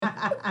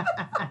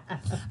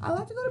I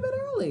like to go to bed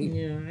early.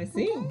 Yeah, I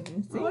see. Okay.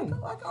 I see. I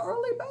like an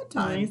early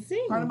bedtime. I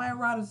see. Part of my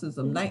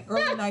eroticism.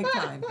 Early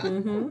nighttime.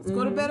 Let's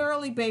go to bed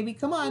early, baby.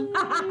 Come on.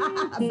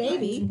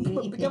 Baby.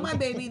 Come on,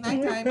 baby.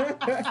 Nighttime.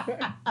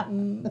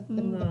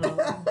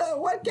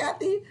 What,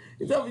 Kathy?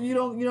 You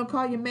don't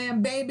call your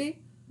man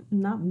baby?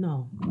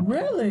 No.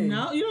 Really?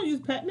 No, you don't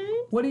use pet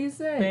names? What do you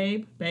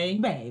say?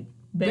 Babe.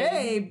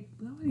 Babe.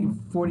 Oh, you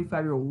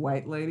 45-year-old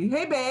white lady.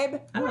 Hey, babe.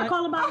 I'm not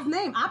calling by his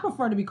name. I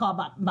prefer to be called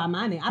by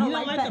my name. I don't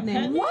like pet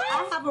names. What?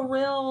 I have a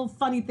real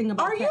funny thing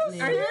about pet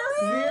names. Are you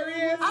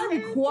serious? I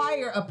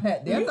require a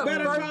pet name. You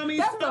better call me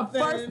something. The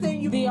first thing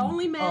you... The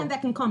only man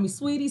that can call me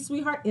sweetie,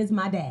 sweetheart is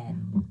my dad.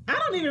 I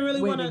don't even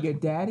really want to... Your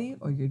daddy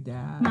or your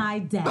dad? My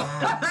dad.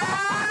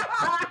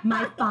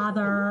 My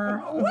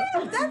father.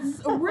 Well,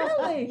 that's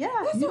really... Yeah.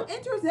 That's so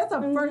interesting. That's the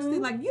first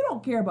thing. Like, you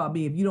don't care about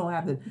me if you don't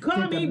have to...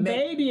 Call me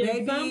baby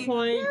at some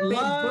point.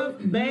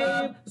 Love,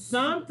 babe,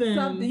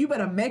 something. You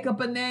better make up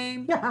a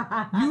name.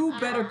 You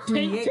better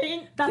create...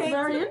 Tink. That's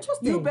very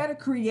interesting. You better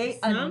create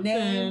a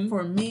name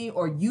for me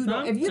or you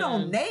don't... If you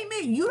don't name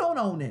it, you don't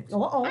own it.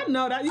 Uh-oh. I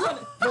know that. You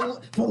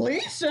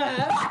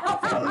Felicia.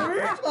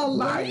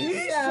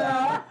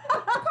 Maisha.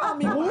 Call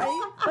me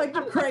white. Like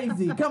you're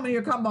crazy. Come in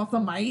here, come about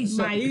some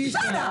Maisha.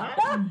 Shut up.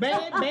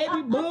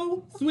 Baby,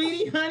 boo,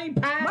 sweetie, honey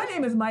pie. My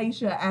name is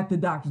Maisha at the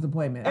doctor's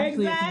appointment.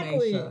 Actually,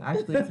 Exactly.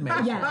 it's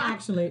Maisha. Yeah,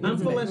 actually. I'm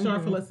Felicia or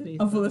Felicity.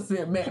 I'm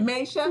Felicity.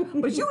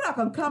 Maisha. But you're not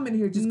going to come in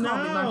here just call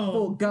me my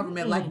full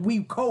government like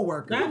we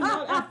co-workers.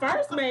 At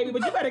first, maybe,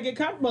 but you better get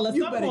comfortable at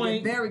some point.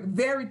 You better get very,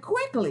 very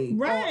quickly.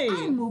 Right.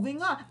 Oh, I'm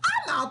moving on.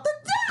 I'm out the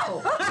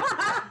door.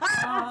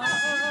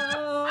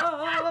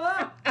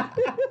 I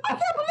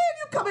can't believe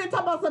you come in and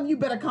talk about something. You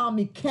better call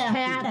me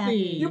Kathy.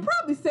 You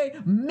probably say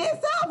Miss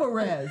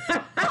Alvarez.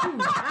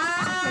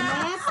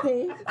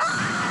 Nasty.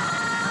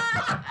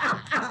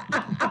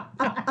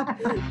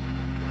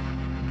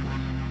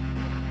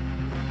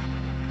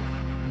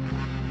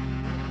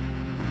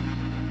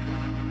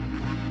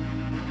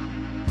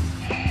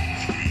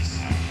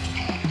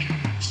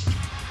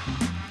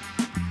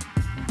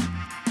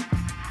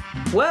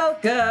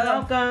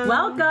 Welcome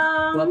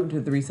to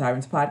the Three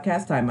Sirens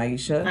podcast. I'm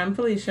Aisha. I'm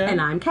Felicia. And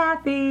I'm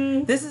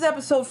Kathy. This is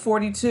episode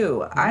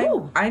 42.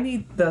 I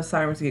need the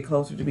sirens to get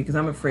closer to me because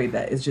I'm afraid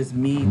that it's just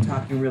me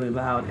talking really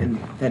loud and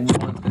that no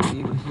one's going to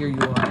be able to hear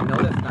you all. I know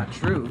that's not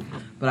true,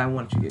 but I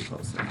want you to get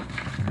closer.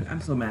 I'm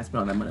so mad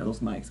spending all that money on those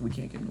mics, so we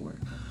can't get them to work.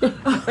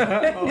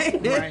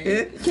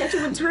 Right. Can't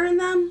you return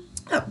them?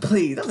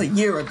 Please, that was a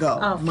year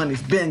ago.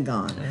 Money's been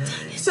gone.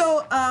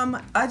 So,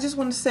 I just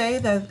want to say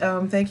that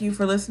thank you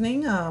for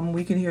listening.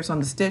 We can hear us on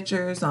the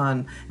Stitchers,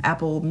 on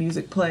Apple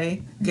Music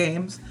Play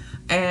games,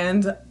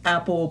 and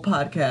Apple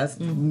Podcast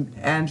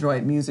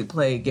Android Music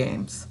Play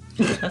games.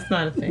 That's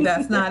not a thing.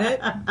 That's not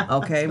it?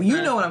 Okay.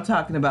 You know what I'm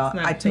talking about.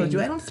 I told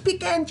you I don't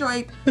speak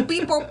Android.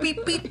 Beep, or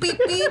beep, beep, beep,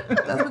 beep.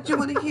 That's what you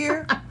want to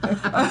hear?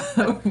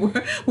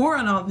 We're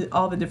on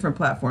all the different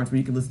platforms where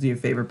you can listen to your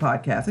favorite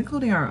podcasts,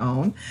 including our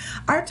own.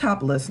 Our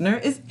top listener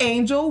is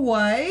Angel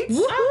White.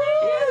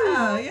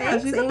 Yeah,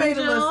 she's a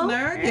beta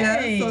listener.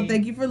 Hey. Yeah, so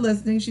thank you for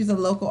listening. She's a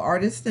local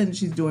artist, and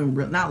she's doing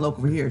not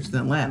local here. She's in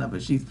Atlanta,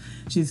 but she's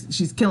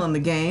killing the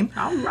game.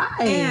 All right.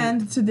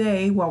 And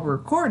today, while we're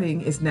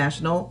recording, is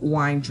National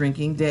Wine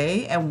Drinking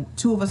Day, and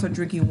two of us are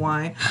drinking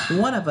wine.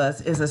 One of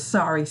us is a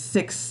sorry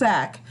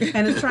 6-sack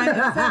and is trying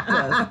to affect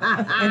us,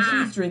 and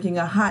she's drinking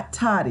a hot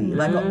toddy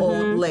like an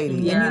old lady.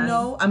 Yes. And you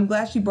know, I'm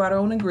glad she brought her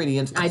own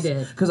ingredients. I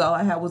did, because all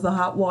I had was the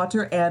hot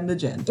water and the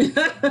gin.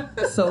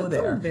 So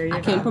there I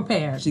came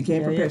prepared. She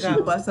came prepared.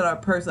 She busted our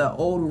purse, an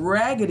old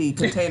raggedy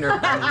container. When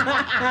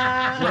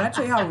I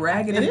tell you how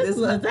raggedy this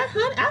is that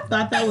honey? I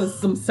thought that was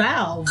some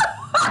salve.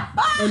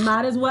 It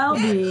might as well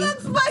be. It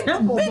looks like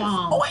Temple big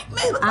Balm.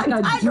 ointment.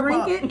 I could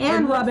drink Balm. it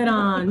and rub it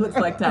on. Looks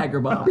like Tiger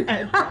Balm.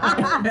 I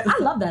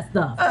love that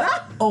stuff.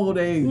 Old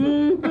age.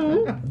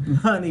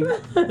 Honey. You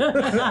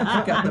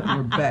got that in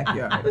your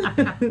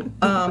backyard.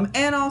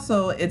 And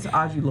also, it's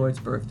Audre Lorde's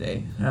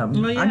birthday.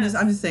 Yes.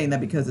 I'm just saying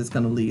that because it's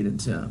going to lead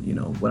into,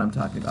 what I'm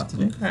talking about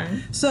today. Okay.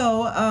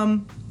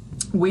 So,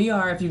 we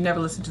are, if you've never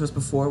listened to us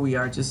before, we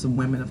are just some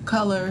women of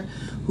color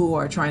who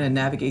are trying to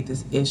navigate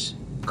this ish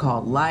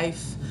called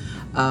life.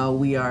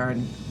 We are,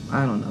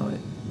 I don't know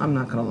it. I'm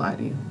not gonna lie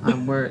to you.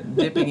 We're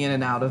dipping in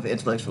and out of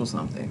intellectual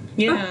something.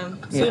 Yeah.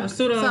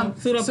 Pseudo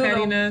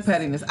pettiness.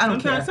 Pettiness. I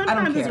don't care.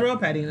 Sometimes it's real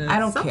pettiness. I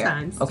don't care.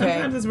 Okay.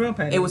 Sometimes it's real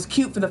petty. It was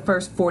cute for the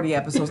first 40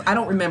 episodes. I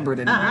don't remember it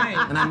anymore,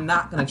 and I'm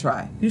not gonna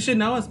try. You should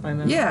know us by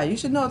now. Yeah, you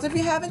should know us. If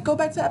you haven't, go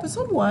back to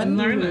episode 1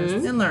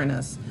 and learn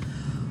us.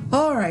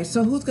 All right,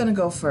 so who's going to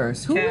go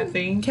first?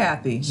 Kathy.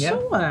 Kathy. Yep.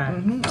 Sure.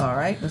 All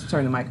right, let's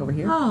turn the mic over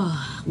here.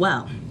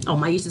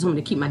 Maisha told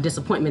me to keep my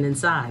disappointment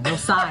inside. No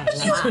sighing.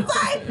 You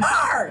sighed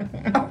hard.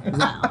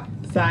 Well,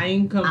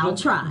 sighing comes I'll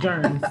with try.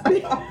 germs.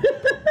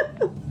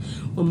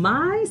 Well,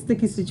 my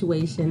sticky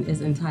situation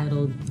is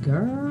entitled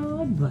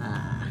 "Girl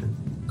Bye."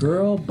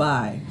 Girl,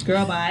 bye.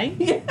 Girl, bye.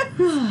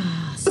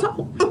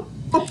 So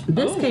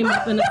this came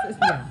up in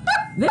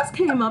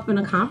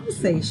a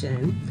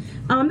conversation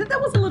that there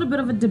was a little bit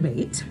of a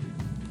debate.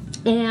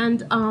 And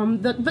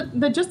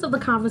the gist of the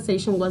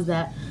conversation was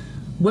that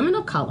women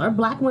of color,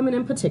 black women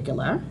in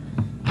particular,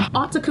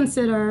 ought to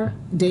consider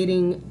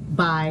dating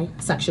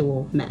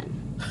bisexual men.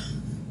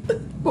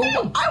 But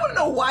I want to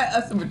know why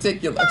us in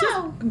particular.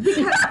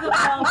 Because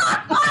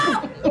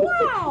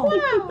wow.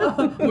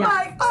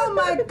 Like, oh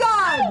my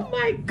God. Oh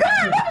my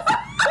God.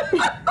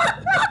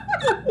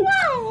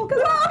 Wow.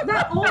 Because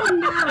that old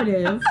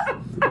narrative.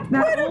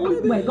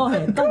 Wait, go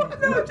ahead. No,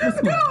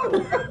 just go.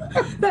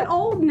 That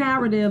old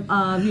narrative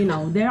of,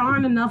 there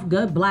aren't enough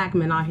good black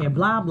men out here,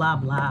 blah, blah,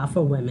 blah,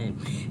 for women.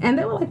 And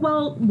they were like,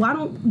 well, why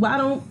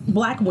don't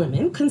black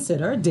women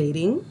consider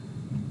dating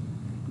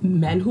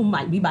men who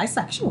might be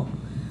bisexual?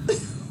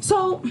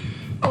 So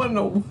I want to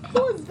know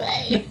who is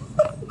they.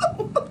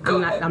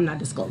 I'm not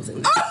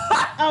disclosing.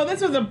 Oh,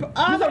 this was a real.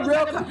 I thought it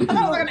was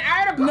like an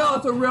article. No,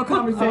 it's a real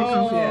conversation.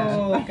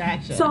 Oh,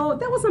 gotcha. So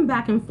there was some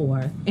back and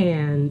forth,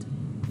 and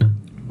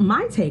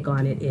my take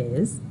on it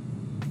is,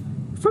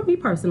 for me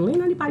personally,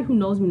 and anybody who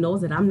knows me knows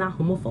that I'm not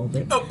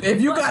homophobic. Oh,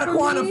 if you But gotta for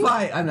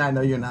quantify it, I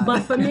know you're not.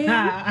 But for me,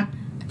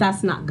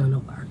 that's not gonna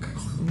work.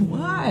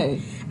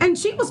 Why? And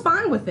she was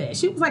fine with it.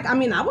 She was like, I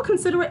would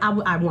consider it. I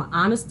want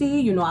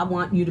honesty. I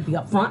want you to be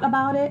upfront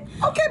about it.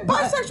 Okay,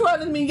 bisexual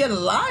doesn't mean you gotta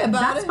lie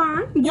about That's it.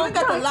 fine. You ain't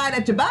got to lie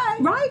that you buy.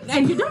 Right?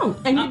 And you don't.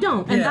 And you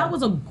don't. And Yeah. that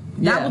was a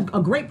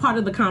great part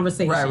of the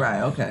conversation.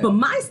 Right, okay. But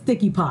my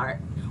sticky part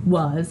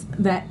was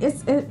that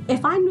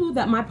if I knew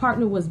that my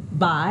partner was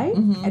bi,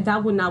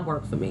 that would not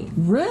work for me.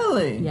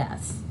 Really?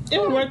 Yes. It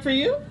would work for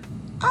you.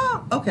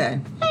 Oh, okay.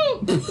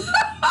 Oh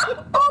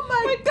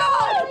my God!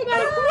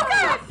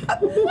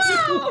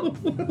 Wow!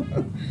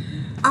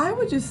 I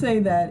would just say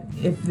that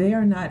if they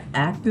are not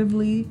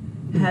actively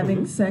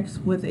having sex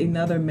with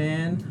another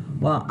man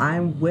while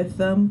I'm with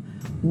them,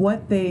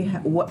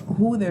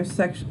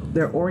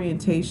 their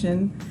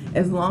orientation,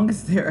 as long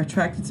as they're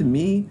attracted to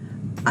me,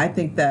 I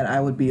think that I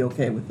would be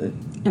okay with it.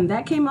 And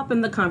that came up in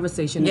the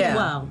conversation as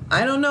well.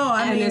 I don't know.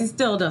 And it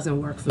still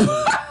doesn't work for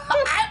me.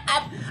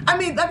 I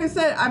mean, like I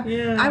said,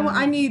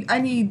 I need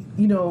honesty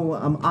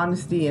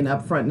and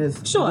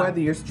upfrontness. Sure. Whether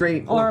you're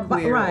straight or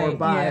queer or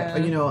bi,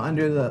 Yeah.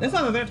 under the. That's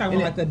not what they're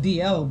talking about, like the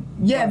DL.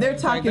 Yeah, they're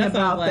talking that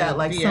sounds about that,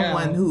 like DL.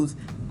 someone who's,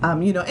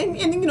 and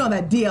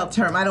that DL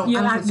term. I don't We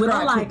don't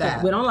subscribe like to that.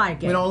 it. We don't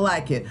like it. We don't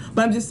like it.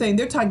 But I'm just saying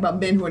they're talking about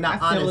men who are not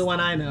That's honest. the only one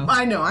I know.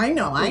 I know.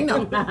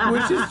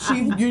 Which is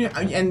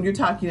you're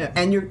talking,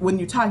 when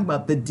you're talking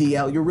about the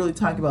DL, you're really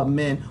talking about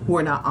men who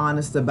are not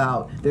honest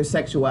about their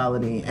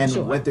sexuality and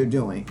Sure. what they're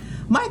doing.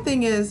 My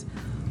thing is,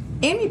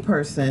 any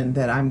person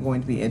that I'm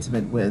going to be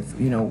intimate with,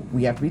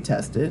 we have to be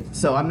tested.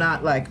 So I'm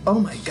not like, oh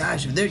my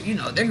gosh, if they're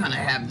gonna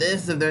have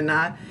this, if they're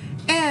not.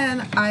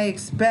 And I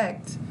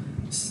expect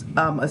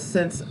a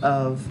sense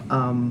of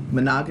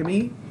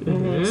monogamy.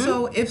 Mm-hmm.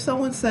 So if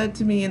someone said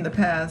to me in the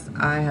past,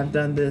 I have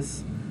done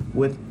this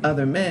with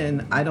other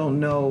men, I don't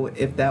know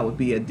if that would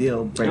be a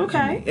deal breaker.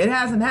 Okay. It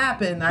hasn't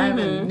happened. I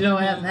haven't, it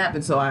hasn't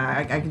happened. So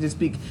I can just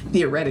speak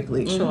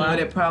theoretically. Sure. But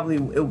it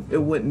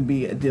wouldn't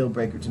be a deal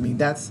breaker to me.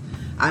 I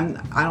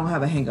don't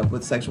have a hang up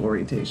with sexual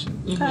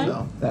orientation. Okay.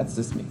 So that's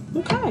just me.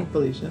 Okay.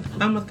 Felicia.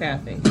 I'm with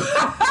Kathy.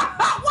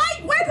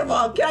 Wait a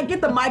minute. Can I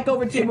get the mic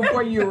over to you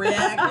before you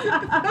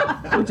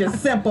react? With your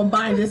simple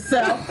minded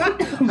self.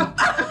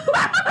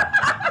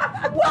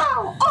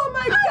 Wow! Oh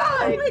my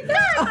God!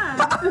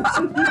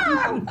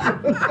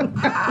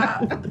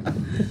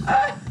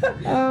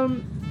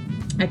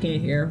 I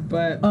can't hear,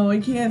 but Oh,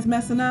 you can't. It's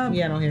messing up.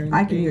 yeah, I don't hear anything.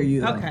 I can hear you,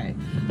 though. Okay.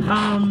 Yeah,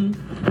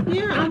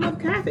 I'm with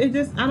Kathy.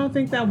 I don't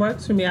think that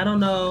works for me. I don't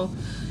know.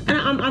 And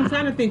I'm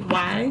trying to think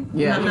why.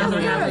 Yeah. I'm not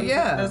having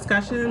Yeah. a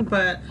discussion,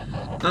 but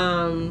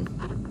I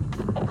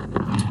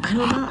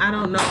don't know. I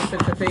don't know if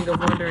it's a thing of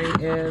wondering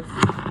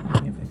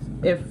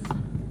if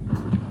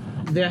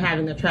they're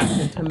having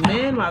attraction to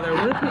men while they're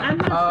with me. I'm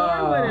not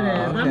sure what it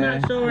is. I'm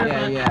not sure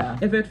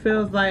if it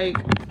feels like,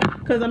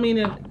 because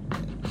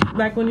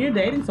like when you're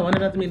dating someone, it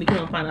doesn't mean that you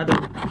don't find other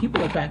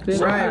people attractive.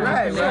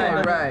 Right.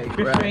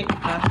 You're straight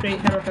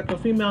heterosexual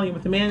female, you're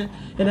with a man.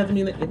 It doesn't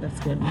mean that that's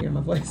scared me to hear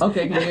my voice.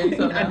 Okay, can you hear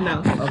yourself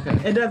now? No. Okay.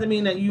 It doesn't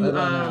mean that you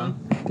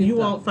You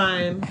won't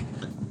find that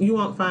you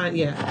won't find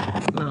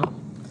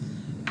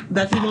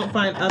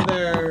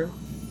other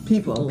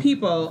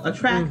people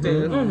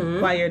attractive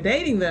while you're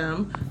dating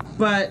them,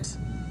 but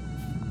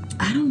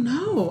I don't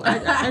know.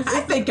 I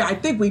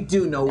think we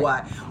do know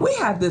why. We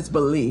have this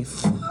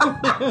belief.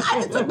 I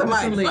just took the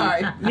mic.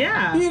 Sorry.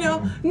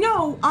 Yeah.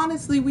 No,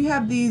 honestly, we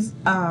have these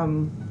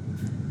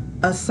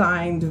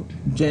assigned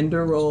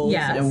gender roles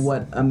Yes. and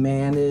what a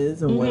man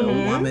is and what a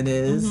woman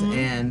is,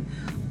 and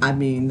I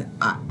mean,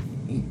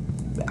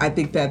 I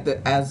think that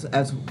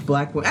as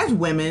black women, as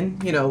women,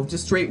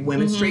 just straight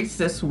women, straight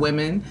cis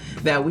women,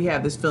 that we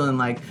have this feeling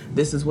like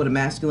this is what a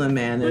masculine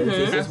man is.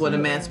 This is what a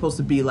man's supposed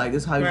to be like.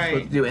 This is how you're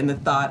supposed to do. And the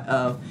thought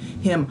of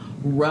him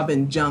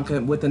rubbing junk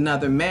with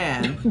another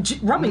man.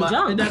 Rubbing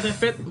junk. It doesn't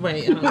fit.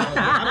 Wait, I don't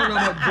know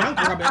about junk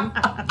rubbing.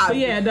 But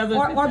yeah, it doesn't.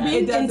 Or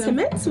being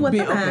intimate with a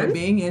man. Okay,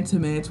 being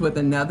intimate with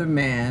another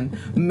man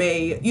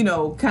may,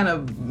 kind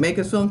of make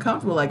us feel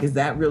uncomfortable. Like, is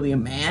that really a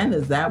man?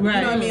 Is that, right,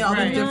 you know what I mean? All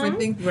these different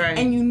things. Right.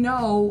 And you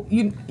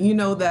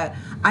know that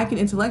I can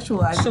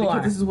intellectualize it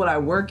because this is what I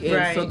work in.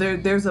 Right. So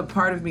there's a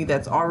part of me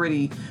that's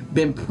already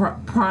been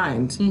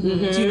primed,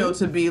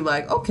 to be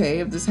like, okay,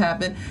 if this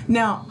happened.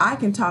 Now, I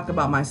can talk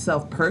about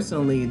myself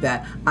personally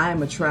that I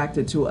am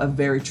attracted to a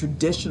very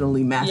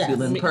traditionally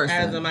masculine person.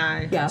 As am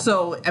I. Yeah.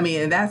 So, I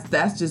mean, that's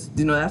just,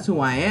 that's who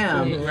I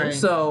am. Right.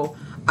 So,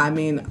 for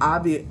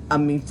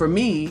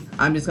me,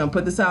 I'm just gonna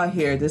put this out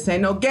here. This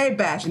ain't no gay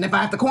bashing. If I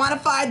have to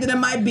quantify it, then it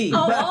might be.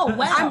 Wow.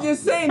 I'm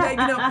just saying that,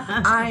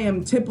 I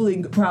am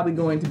typically probably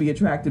going to be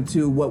attracted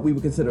to what we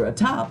would consider a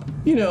top.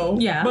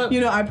 Yeah. But,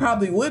 I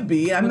probably would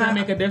be. Would that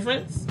make a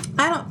difference?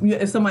 I don't.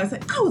 If somebody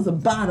said I was a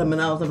bottom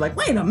and I was like,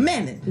 wait a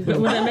minute. Would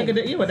that make a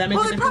difference? Well, they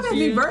probably have to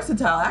be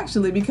versatile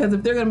actually, because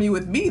if they're going to be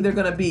with me, they're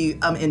going to be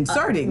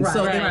inserting.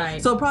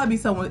 Right. So probably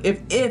someone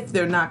if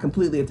they're not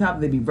completely a top,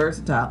 they'd be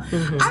versatile.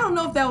 I don't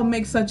know if that would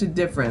make such a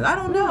difference. I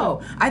don't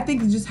know. I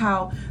think it's just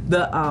how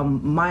the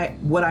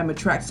what I'm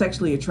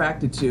sexually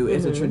attracted to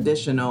is a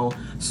traditional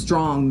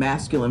strong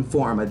masculine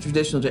form, a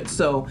traditional.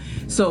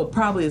 So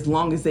probably as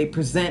long as they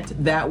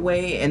present that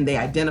way and they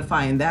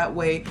identify in that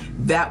way,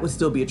 that would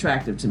still be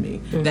attractive to me.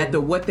 That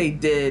what they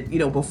did,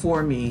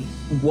 before me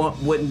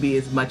wouldn't be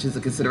as much as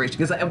a consideration.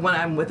 Because when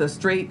I'm with a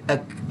straight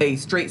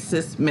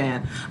cis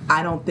man,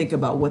 I don't think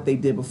about what they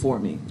did before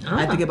me.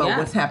 I think about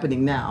what's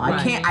happening now.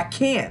 Right. I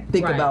can't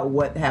think about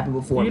what happened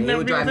before me. It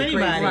would drive me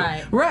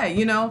crazy.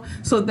 Right.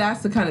 So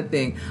that's the kind of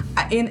thing.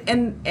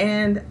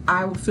 And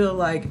I would feel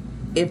like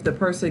if the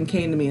person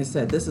came to me and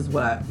said, this is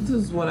what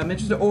I'm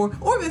interested in, or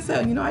if they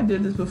said, I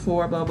did this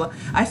before, blah, blah.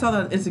 I saw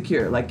that on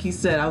Insecure. Like he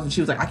said, she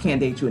was like, I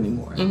can't date you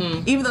anymore.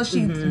 Even though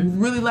she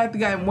really liked the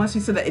guy, and once she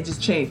said that, it just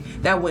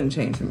changed. That wouldn't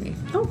change for me.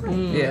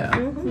 Okay.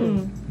 Yeah.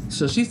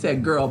 So she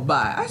said, girl,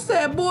 bye. I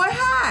said, boy,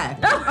 hi.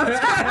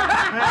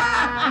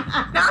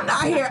 Now, I'm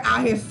not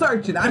out here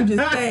searching. I'm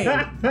just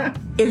saying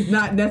it's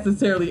not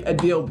necessarily a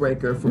deal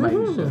breaker for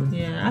Aisha.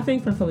 Yeah, I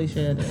think for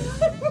Felicia it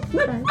is.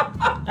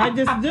 I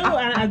just do.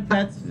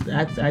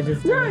 I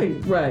just do.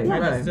 Right. I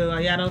just do.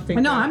 Yeah, I don't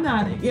think. No, I'm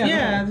not.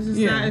 Yeah,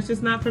 it's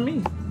just not for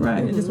me.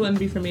 Right. It just wouldn't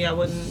be for me. I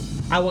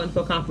wouldn't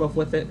feel comfortable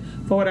with it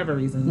for whatever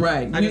reason.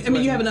 Right.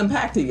 You haven't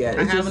unpacked it yet.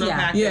 I haven't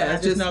unpacked it.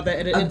 I just know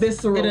that a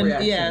visceral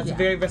reaction. Yeah, it's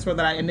very visceral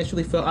that I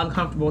initially feel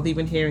uncomfortable with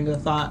even hearing the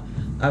thought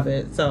of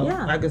it. So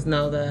I just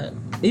know that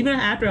even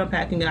after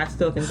unpacking it, I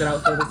still think that I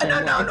would feel the same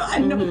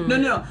way.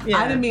 No. Yeah.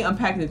 I didn't mean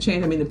unpacking the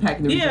change. I mean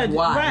unpacking the reasons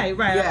why.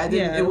 Right.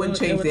 Yeah, it wouldn't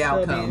change the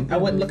outcome. I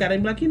wouldn't look at it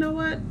and be like, you know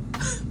what?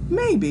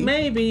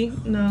 Maybe.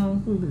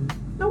 No.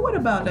 Now, what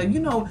about that? If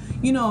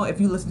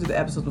you listen to the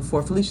episodes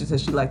before, Felicia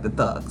says she liked the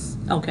thugs.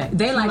 Okay.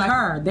 They like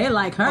her.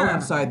 Oh,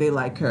 I'm sorry. They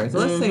like her. So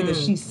let's say that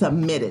she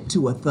submitted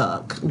to a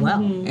thug.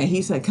 Well. And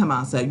he said, come out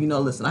and said,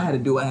 listen, I had to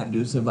do what I had to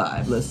do to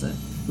survive.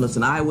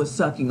 Listen, I was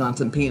sucking on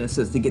some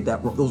penises to get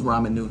those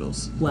ramen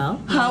noodles.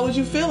 Well. How would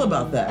you feel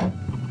about that?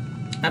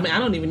 I mean, I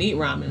don't even eat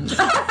ramen.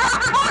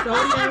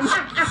 Sodium,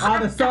 all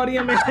the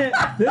sodium in it.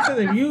 This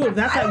isn't you.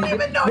 That's how you. I don't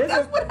even know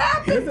that's what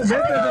happened. This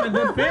isn't a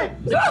good fit.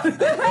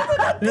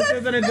 This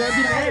isn't a good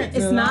fit.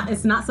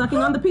 It's not sucking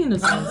on the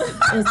penis.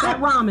 It's that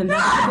ramen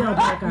that's the deal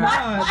breaker. No,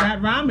 that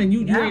ramen.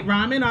 You ate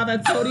ramen, all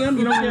that sodium.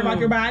 You don't care about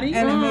your body.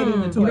 And I made it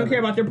in the toilet. You don't care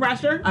about your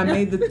pressure. I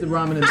made the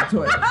ramen in the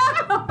toilet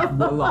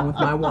along with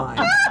my wine.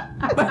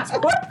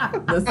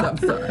 Listen, I'm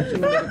sorry. I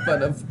shouldn't make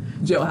fun of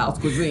jailhouse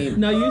cuisine.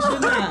 No, you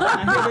should not.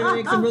 I hear they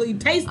make some really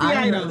tasty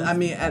items. I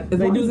mean, as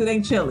long as it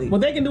ain't chili. What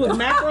they can do with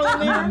mackerel in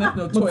there?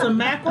 With some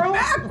mackerel?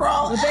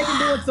 Mackerel! What they can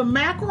do with some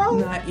mackerel?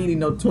 Not eating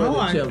no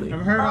toilet chili.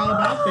 I've heard all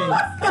about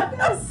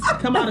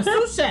things. Come out a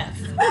sous chef.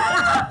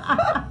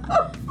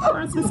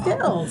 Learn some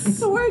skills.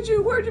 So where'd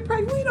you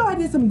practice? Well, I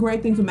did some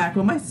great things with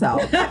mackerel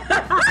myself.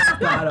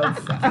 Thought of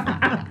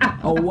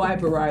a wide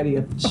variety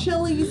of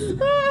chilies,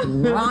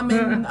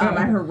 ramen.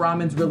 I heard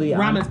ramen's really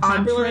ramen's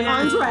popular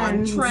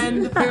on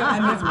trend. I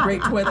made some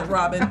great toilet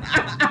ramen.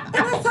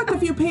 And I sucked a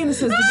few penises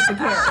to get the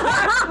carrots.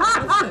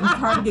 Listen, it's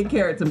hard to get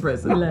carrots in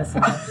prison.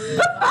 Listen.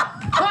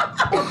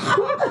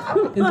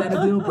 Is that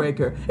a deal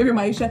breaker? If you're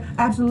Maisha,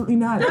 absolutely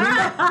not.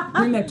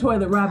 Bring that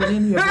toilet ramen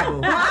in here,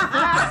 boo.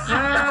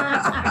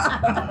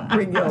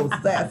 Bring your old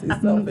sassy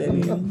self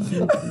in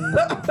here.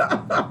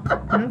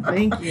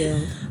 Thank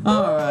you.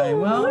 All right.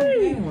 Well,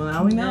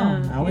 now we know.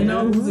 Now we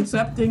know who's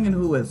accepting and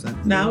who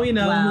isn't. Now we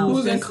know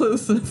who's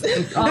inclusive.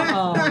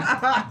 Uh-oh.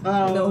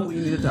 You know who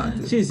you need to talk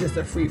to. She's just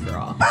a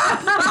free-for-all.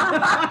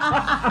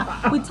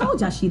 We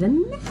told y'all she the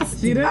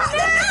nasty.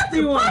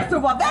 One. First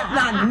of all, that's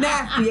not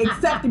nasty.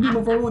 Accepting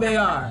people for who they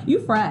are. You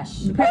fresh.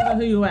 Depends on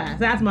who you ask.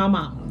 That's my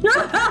mama. See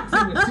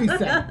what she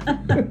said.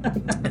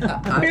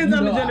 Depends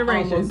on the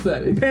generation. I almost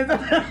said it.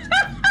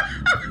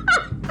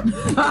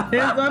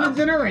 Depends on the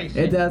generation.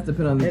 It does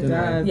depend on the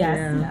generation.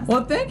 Yes.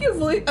 Well, thank you,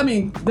 Felicia. I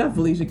mean, not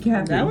Felicia,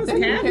 Kathy. That was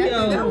Kathy.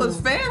 That was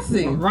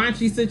fancy.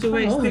 Raunchy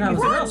situation. Oh, that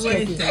was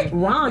Sticky situation.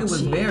 Raunchy. It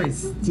was very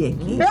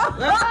sticky.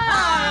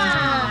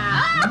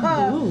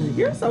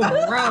 You're so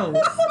gross.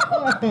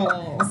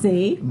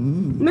 See?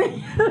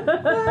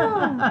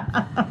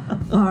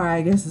 All right,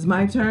 I guess it's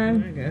my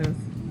turn. I guess.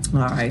 All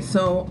right,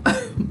 so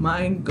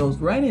mine goes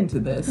right into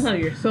this. Oh,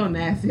 you're so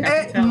nasty.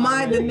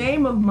 The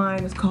name of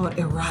mine is called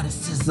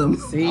Eroticism.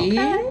 See?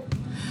 Okay.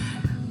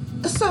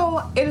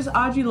 So it is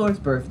Audre Lorde's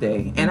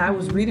birthday, and I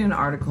was reading an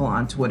article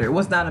on Twitter. It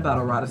was not about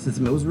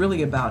eroticism. It was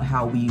really about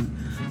how we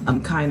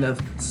kind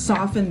of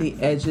soften the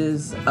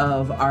edges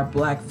of our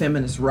black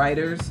feminist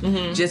writers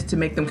just to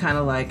make them kind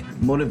of like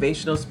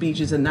motivational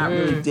speeches and not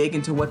really dig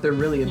into what they're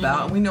really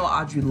about. And we know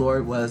Audre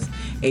Lorde was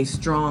a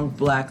strong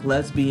black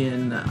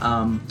lesbian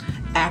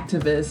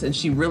activist, and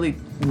she really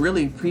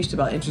preached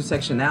about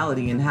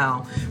intersectionality and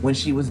how when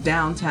she was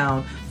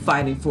downtown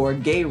fighting for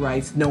gay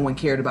rights, no one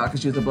cared about it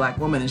because she was a black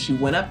woman, and she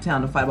went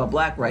uptown to fight about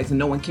black rights, and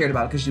no one cared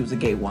about it because she was a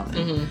gay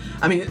woman.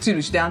 I mean,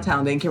 she's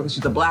downtown, they didn't care because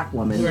she's a black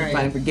woman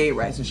fighting for gay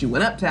rights, and she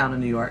went uptown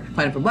in New York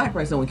fighting for black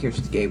rights, no one cared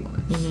she's a gay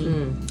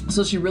woman.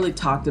 So she really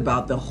talked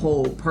about the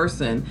whole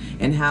person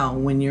and how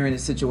when you're in a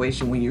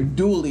situation when you're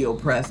dually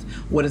oppressed,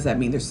 what does that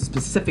mean? There's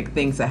specific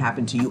things that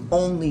happen to you,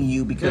 only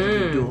you, because of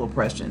your dual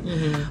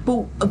oppression.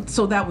 But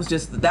so that was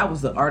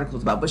the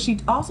article's about. But she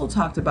also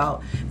talked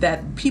about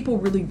that people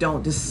really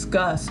don't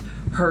discuss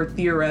her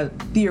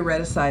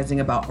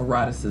theoreticizing about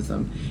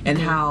eroticism and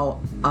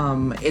how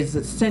it's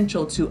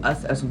essential to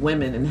us as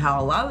women, and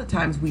how a lot of the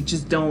times we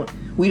just don't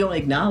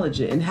acknowledge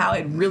it, and how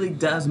it really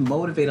does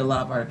motivate a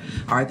lot of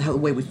our the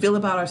way we feel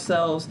about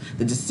ourselves,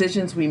 the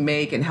decisions we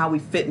make, and how we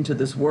fit into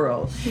this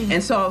world.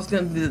 And so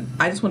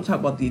I just want to talk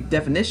about the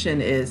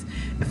definition is,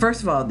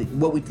 first of all,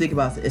 what we think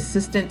about is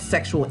insistent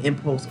sexual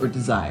impulse or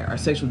desire, our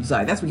sexual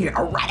desire. That's what we hear,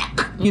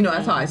 erotic. You know,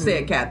 that's how I say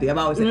it, Kathy. I've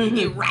always said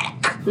erotic.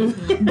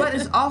 But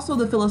it's also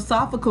the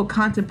philosophical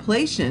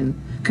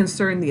contemplation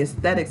concerning the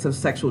aesthetics of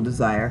sexual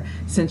desire,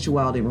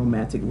 sensuality, and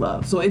romantic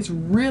love. So it's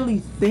really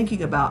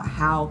thinking about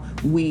how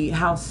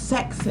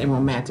sex and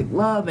romantic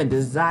love and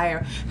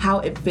desire, how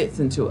it fits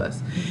into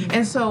us.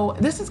 And so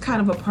this is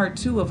kind of a part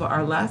 2 of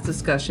our last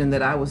discussion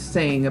that I was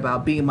saying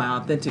about being my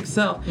authentic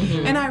self.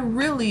 And I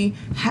really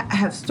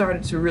have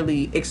started to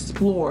really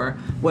explore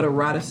what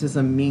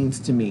eroticism means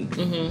to me.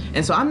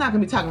 And so I'm not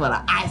going to be talking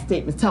about I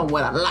statements telling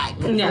what I like.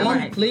 Yeah,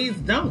 right. Please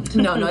don't.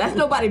 No, that's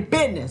nobody's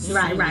business.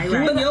 Right.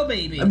 You and your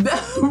baby.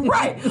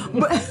 Right,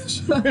 but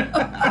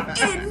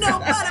ain't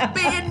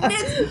nobody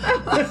business.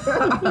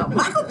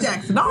 Michael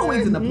Jackson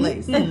always in the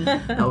place.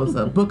 That was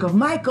a Book of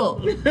Michael,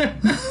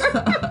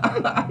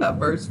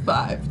 verse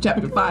 5,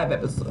 chapter 5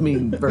 episode. I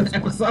mean, verse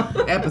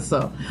 1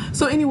 episode.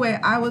 So anyway,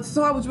 I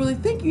was really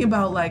thinking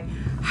about like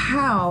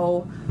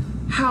how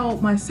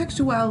my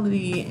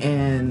sexuality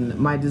and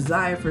my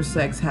desire for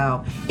sex,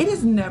 how it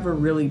has never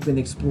really been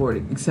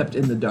explored except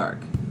in the dark.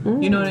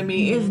 You know what I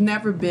mean? It's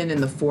never been in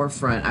the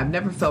forefront. I've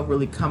never felt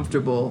really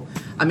comfortable.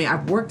 I mean,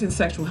 I've worked in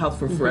sexual health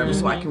for forever,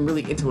 so I can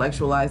really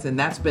intellectualize, and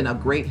that's been a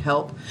great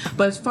help.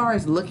 But as far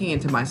as looking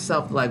into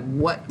myself, like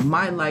what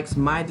my likes,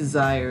 my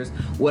desires,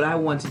 what I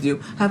want to do,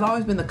 have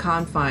always been the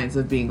confines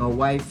of being a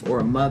wife or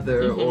a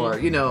mother, or,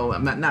 you know,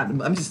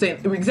 I'm just saying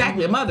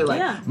exactly a mother.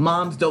 Like,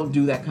 moms don't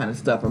do that kind of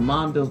stuff, or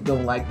moms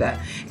don't like that.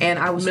 And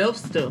I was...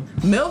 MILFs do.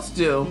 MILFs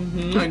do?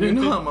 And you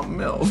know I'm a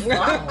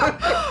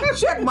MILF.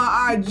 Check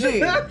my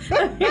IG.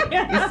 You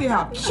see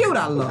how cute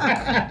I look.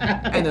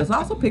 And there's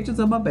also pictures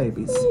of my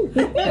babies.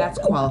 That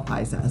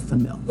qualifies as a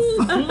MILF.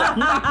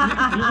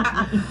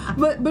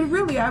 But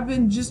really, I've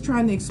been just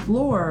trying to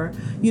explore,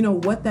 you know,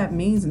 what that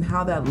means and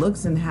how that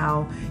looks, and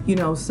how, you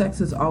know, sex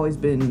has always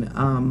been,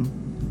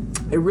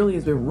 it really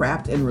has been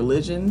wrapped in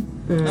religion.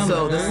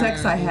 So the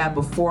sex I had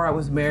before I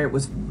was married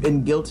was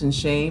in guilt and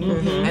shame,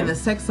 and the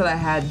sex that I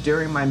had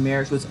during my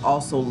marriage was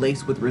also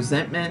laced with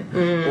resentment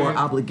or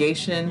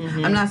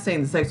obligation. I'm not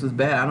saying the sex was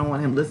bad. I don't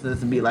want him listening to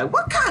this and be like,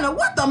 what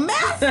the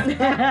mess? I'm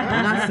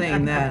not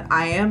saying that.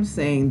 I am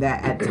saying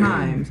that at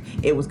times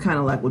it was kind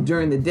of like, well,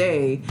 during the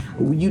day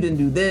you didn't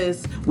do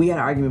this, we had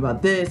an argument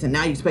about this, and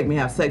now you expect me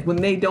to have sex, when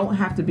they don't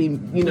have to be,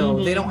 you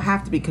know, they don't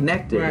have to be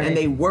connected, and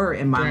they were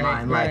in my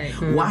mind, like,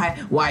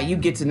 why you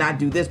get to not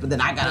do this, but then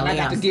I gotta lay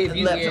out.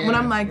 When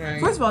I'm like,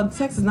 first of all,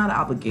 sex is not an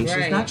obligation.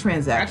 It's not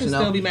transactional. I can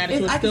still be mad at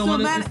you and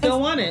still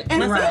want it.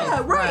 And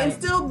and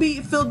still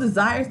feel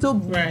desire, still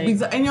be, and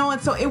you know, and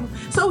so it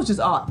was just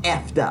all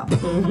effed up.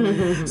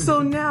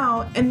 So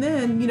now and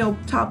then, you know,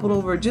 toppled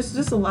over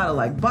just a lot of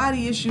like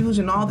body issues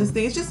and all this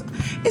thing. It's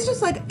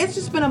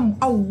just been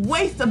a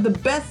waste of the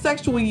best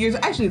sexual years.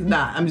 Actually, it's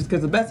not. I'm just,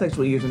 because the best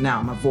sexual years are now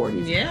in my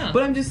 40s. Yeah.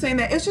 But I'm just saying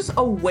that it's just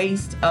a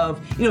waste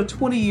of, you know,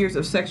 20 years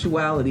of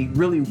sexuality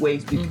really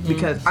waste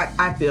because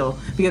I feel,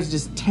 because is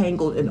just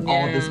tangled in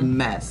all this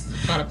mess.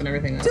 Caught up in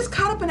everything else. Just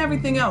caught up in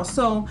everything else.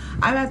 So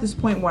I'm at this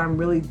point where I'm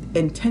really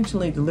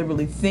intentionally,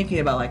 deliberately thinking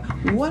about like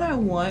what I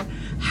want,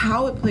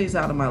 how it plays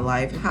out in my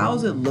life,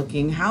 how's it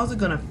looking, how's it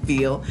gonna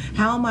feel,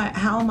 how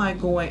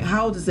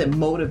does it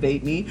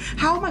motivate me,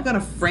 how am I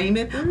gonna frame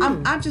it?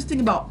 I'm just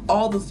thinking about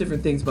all those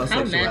different things about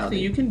sexuality. How nasty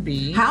you can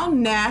be. How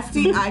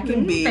nasty I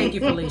can be. Thank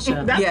you,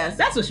 Felicia. Yes.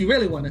 That's what you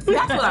really want to say.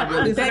 That's what I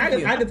really thank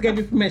you. I just gave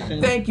you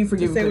permission. Thank you for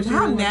giving me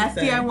how really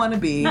nasty I want to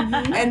be,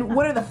 and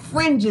what are the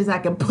fringes I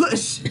can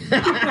push.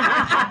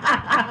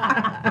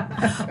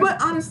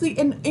 But honestly,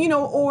 and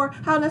or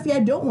how nasty I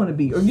don't want to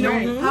be, or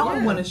how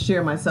I want to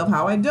share myself,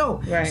 how I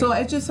don't. Right. So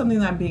it's just something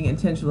that I'm being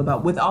intentional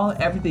about with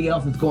everything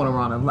else that's going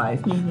on in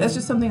life. That's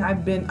just something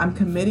I'm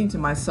committing to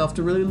myself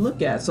to really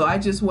look at. So I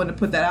just want to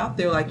put that out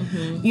there, like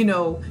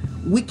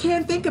we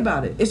can think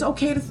about it. It's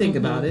okay to think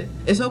about it.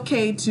 It's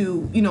okay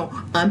to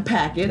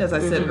unpack it, as I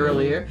said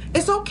earlier.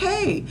 It's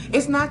okay.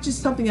 It's not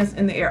just something that's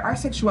in the air. Our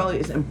sexuality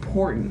is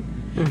important.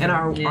 And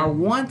our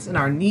wants and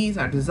our needs,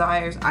 our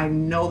desires, I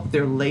know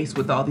they're laced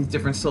with all these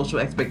different social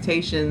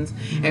expectations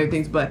and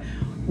everything, but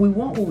we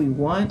want what we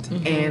want,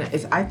 and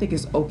I think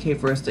it's okay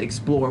for us to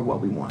explore what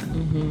we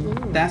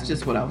want. That's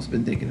just what I've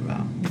been thinking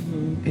about.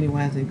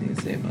 Anyone has anything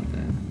to say about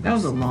that? That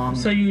was a long.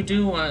 So you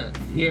do want,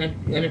 you're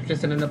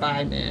interested in a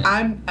bi man? I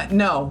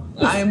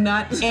am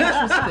not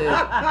interested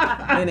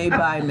in a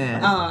bi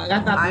man. I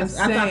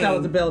thought that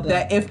was a build-up.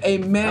 That if a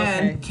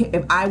man,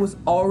 if I was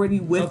already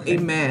with a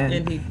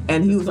man,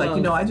 and he was like,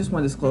 I just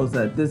want to disclose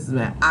that this is a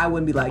man, I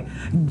wouldn't be like,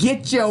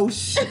 get your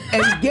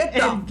and get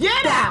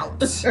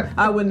out.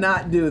 I would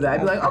not do that. I'd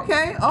be like,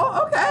 okay,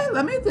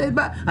 let me say it.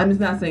 But I'm just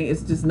not saying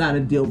it's just not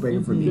a deal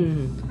breaker for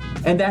me.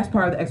 And that's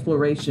part of the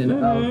exploration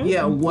of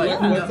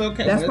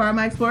that's part of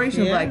my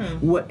exploration of like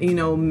what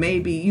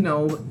maybe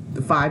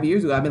 5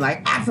 years ago I've been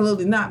like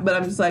absolutely not, but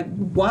I'm just like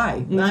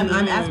why? I'm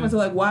asking myself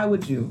like why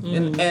would you?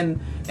 And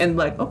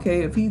like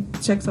okay, if he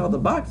checks all the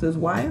boxes,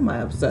 why am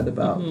I upset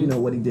about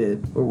what he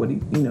did or what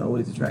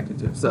he's attracted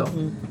to? So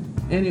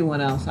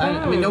anyone else?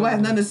 I mean nobody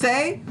has nothing to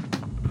say.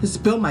 Just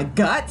spill my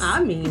guts.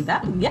 I mean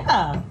that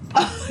yeah.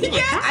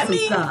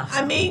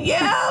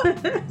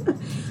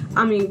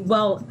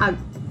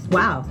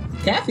 Wow.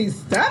 Kathy's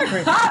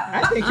stuttering.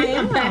 I think she's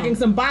unpacking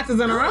some boxes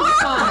in her own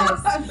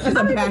box. She's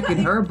unpacking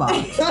her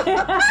box.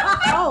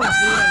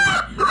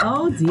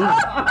 Oh dear.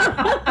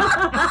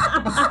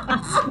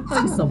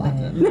 I'm so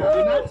bad.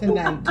 Not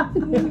tonight.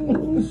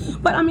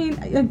 But I mean,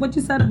 like what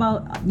you said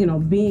about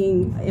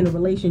being in a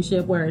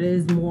relationship where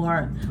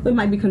it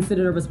might be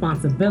considered a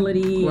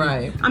responsibility.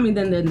 Right. I mean,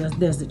 then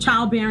there's the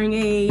childbearing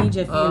age.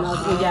 If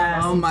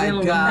oh my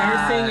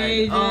God. Nursing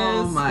ages.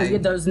 Oh my.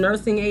 There's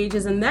nursing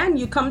ages, and then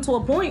you come to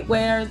a point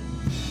where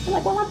you're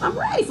like, well, I'm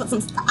ready for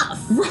some stuff.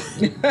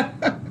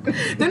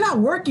 They're not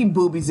working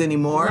boobies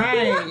anymore.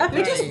 Right.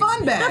 They're just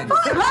fun bags.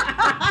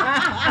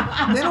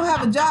 They don't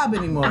have a job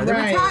anymore. They're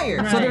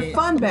retired. So they're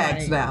fun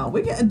bags now.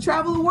 We can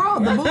travel the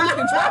world. The boobies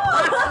can travel.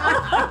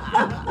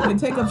 We can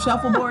take up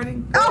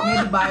shuffleboarding.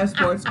 Maybe buy a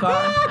sports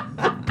car.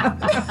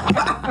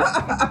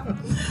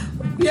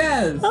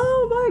 Yes.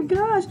 Oh my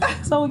gosh.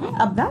 So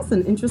that's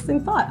an interesting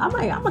thought. I'm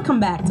gonna come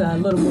back to a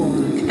little more.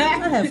 Go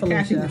ahead,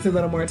 Felicia. Just a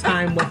little more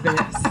time with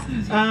this.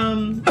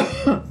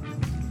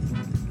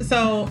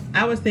 So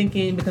I was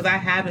thinking, because I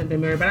haven't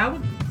been married, but I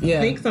would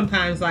think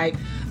sometimes like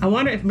I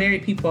wonder if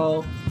married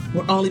people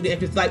would only be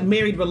interested, like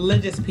married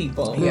religious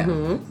people,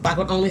 like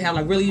would only have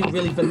like really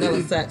really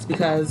vanilla sex,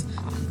 because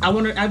I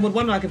would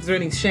wonder like if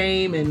there's any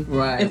shame and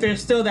if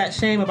there's still that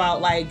shame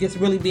about like just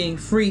really being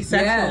free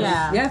sexually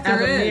yes, as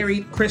a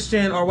married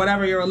Christian or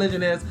whatever your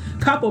religion is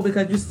couple,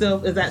 because is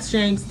that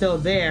shame still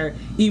there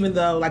even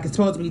though like it's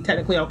supposed to be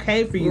technically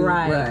okay for you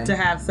to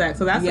have sex?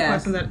 So that's the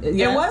question that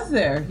it was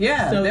there.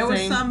 Yeah, still there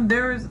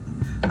was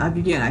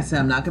again, I said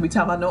I'm not going to be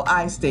talking about no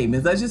I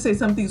statements. Let's just say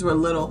some things were a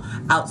little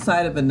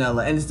outside of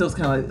vanilla, and it still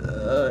kind of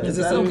like, is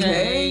this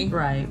okay?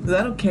 Right. Is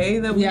that okay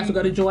that we have to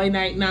go to Joy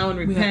Night now and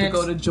repent? We have to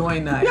go to Joy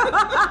Night.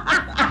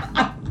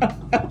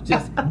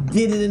 Just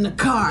did it in the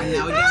car.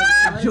 Now we got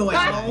to go to Joy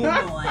Night.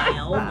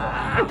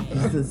 Oh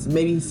boy.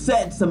 Maybe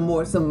said some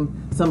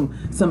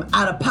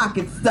out of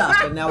pocket stuff,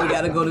 and now we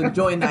got to go to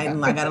Joy Night,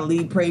 and I got to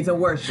lead praise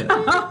and worship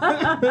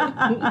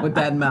with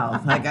that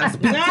mouth. I got to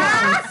speak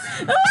tongues.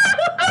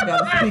 I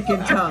gotta speak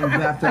in tongues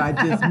after I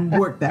just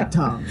work that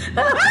tongue.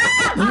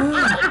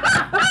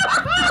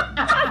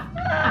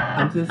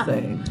 I'm just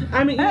saying.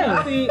 I mean,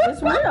 see,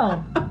 it's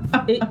real.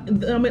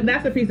 I mean,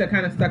 that's the piece that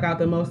kind of stuck out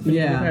the most to me,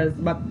 because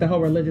about the whole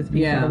religious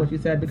piece of what you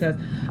said, because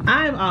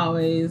I've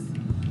always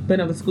been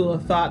of the school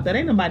of thought that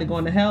ain't nobody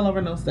going to hell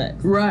over no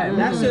sex. Right.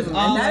 That's just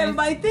always. Not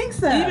everybody thinks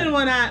that. Even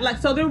when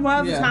so there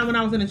was a time when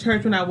I was in the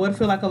church when I would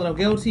feel like a little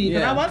guilty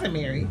because I wasn't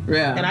married.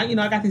 Yeah. And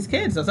I got these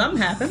kids, so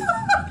something happened.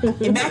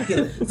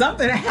 Immaculate.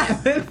 Something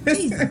happened.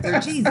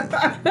 Jesus.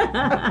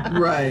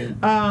 Right.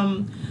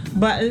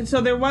 But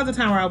so there was a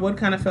time where I would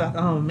kind of feel like,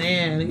 oh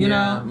man, you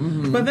know.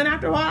 Mm-hmm. But then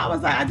after a while, I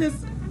was like,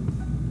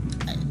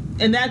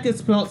 and that gets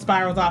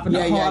spirals off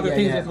into whole other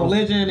things with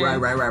religion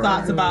and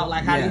thoughts about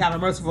like how do you have a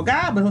merciful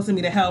God, but he'll send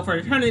me to hell for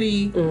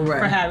eternity for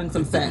having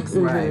some sex.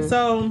 Right.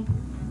 So,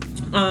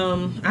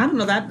 I don't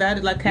know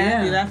that like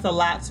Kathy, that's a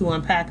lot to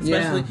unpack.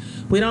 Especially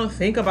we don't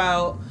think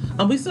about.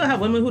 We still have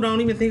women who don't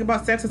even think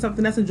about sex as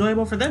something that's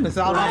enjoyable for them. It's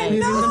all about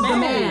pleasing the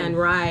man.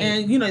 Right.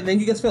 And then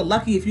you just feel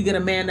lucky if you get a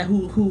man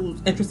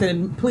who's interested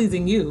in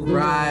pleasing you.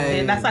 Right.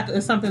 And that's like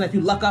it's something that you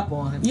luck up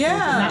on. Yeah.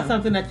 It's not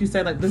something that you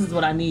say like this is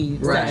what I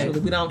need sexually.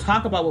 We don't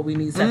talk about what we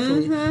need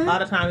sexually. A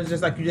lot of times it's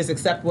just like you just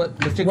accept what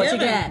you're what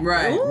given. you get.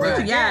 Right. What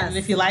you get. And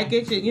if you like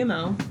it, you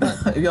know.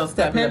 You'll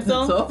stab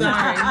pencil.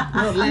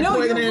 Sorry.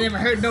 No, you never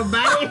hurt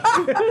nobody.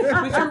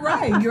 But you're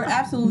right. You're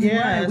absolutely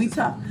right.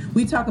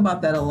 We talk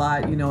about that a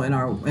lot, in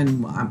our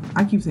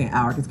I keep saying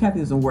our because Kathy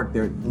doesn't work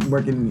there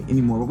working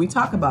anymore, but we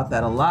talk about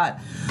that a lot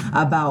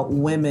about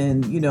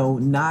women,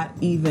 not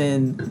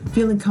even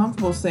feeling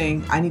comfortable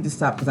saying I need to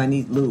stop because I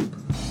need lube.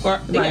 Or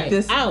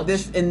this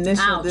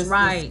initial this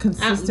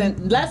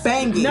consistent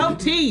banging. No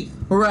teeth.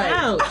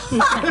 Right.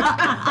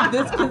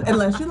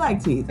 Unless you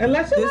like teeth.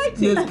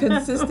 This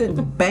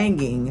consistent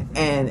banging,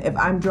 and if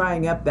I'm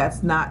drying up,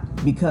 that's not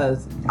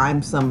because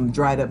I'm some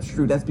dried up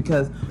shrew. That's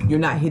because you're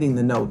not hitting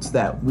the notes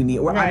that we need,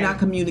 or I'm not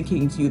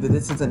communicating to you that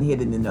this isn't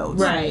hitting the notes.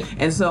 Right.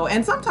 And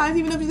sometimes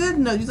even if you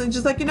didn't know, you're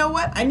just like, you know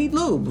what? I need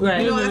lube.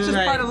 Right. That's just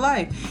part of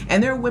life.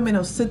 And there are women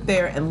who'll sit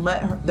there and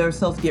let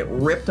themselves get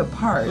ripped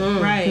apart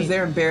because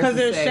they're embarrassed.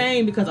 Because they're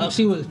ashamed because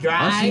she was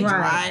dry. She's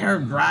dry. Her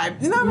dry.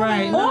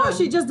 Right. Or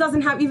she just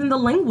doesn't have even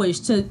the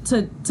language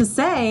to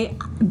say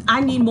I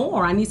need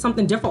more, I need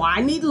something different, or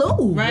I need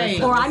lube, or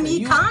I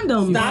need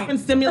condoms. Stop and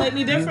stimulate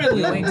me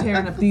differently. You ain't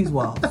tearing up these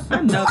walls.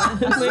 No,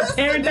 you ain't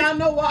tearing down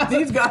no walls.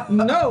 These guys,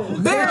 no,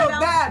 build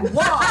that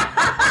wall.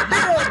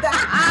 Build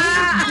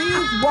that.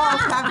 These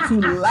walls have to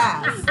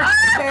last.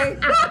 Okay,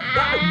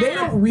 they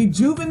don't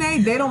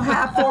rejuvenate. They don't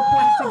have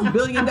 $4.6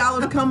 billion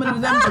coming to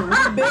them to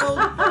rebuild.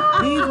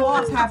 These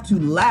walls have to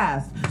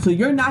last. So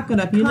you're not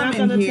gonna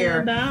come in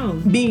here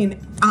being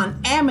on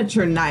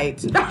amateur night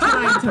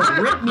trying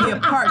to rip me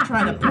apart,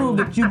 trying to prove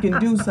that you can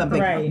do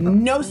something. Right.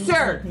 No,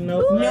 sir.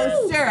 No,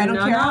 sir. I don't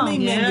care how many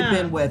men you've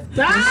been with.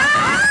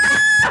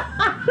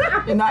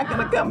 You're not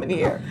gonna come in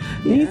here.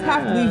 These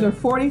are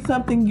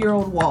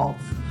 40-something-year-old walls.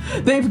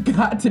 They've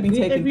got to be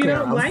taken care of. If you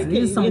don't like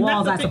it, some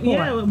walls I support.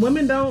 Yeah,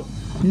 women don't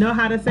know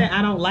how to say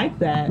I don't like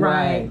that.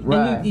 Right.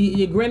 And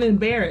you grin and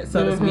bear it,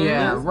 so to speak.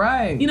 Yeah,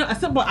 right. A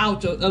simple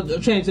ouch will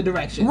change the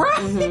direction.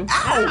 Right.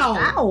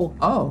 Ow.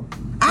 Oh.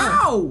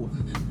 Ow.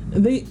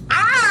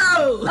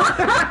 Ow!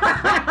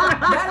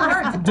 That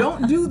hurts.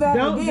 Don't do that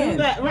again. Don't do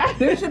that, right?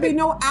 There should be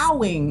no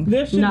owing.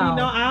 There should be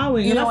no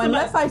owing.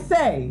 Unless I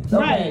say.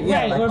 Okay,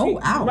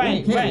 ow.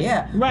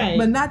 Right.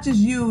 But not just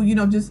you,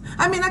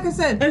 like I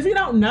said. And if you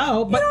don't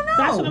know,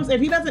 that's what I'm saying.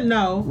 If he doesn't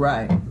know,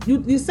 right.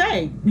 You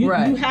say. You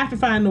have to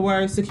find the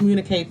words to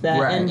communicate that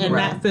and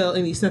not feel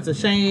any sense of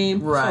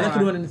shame. Or that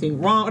you're doing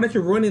anything wrong, or that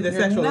you're ruining the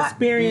sexual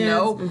experience.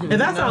 Nope. If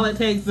that's all it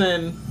takes,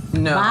 then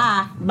no.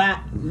 Bye.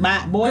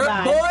 Boy,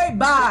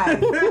 bye.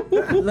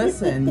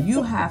 Listen,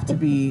 you have to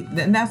be,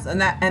 and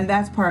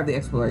that's part of the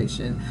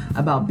exploration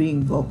about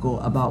being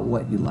vocal about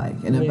what you like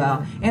and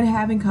about and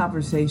having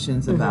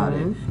conversations about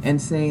it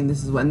and saying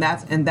this is what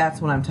and that's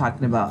what I'm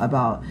talking about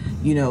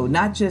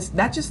not just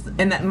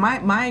and that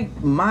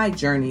my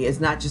journey is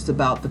not just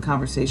about the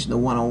conversation, the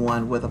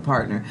one-on-one with a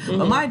partner,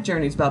 but my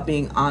journey is about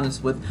being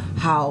honest with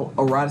how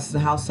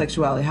eroticism, how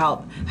sexuality,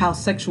 how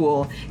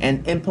sexual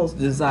and impulsive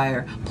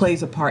desire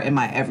plays a part in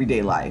my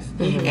everyday life.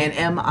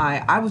 And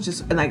I was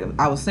just, like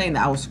I was saying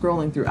that I was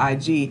scrolling through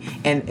IG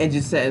and it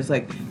just says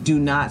do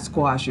not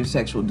squash your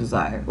sexual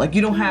desire.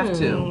 You don't have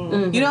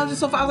to. Just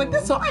so I was like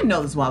this. So I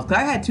know this one because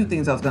I had two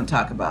things I was going to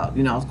talk about.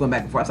 I was going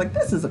back and forth. I was like,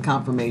 this is a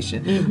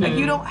confirmation.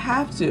 You don't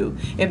have to.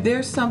 If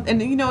there's something,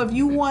 if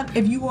you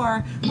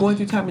are going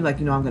through time, you're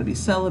I'm going to be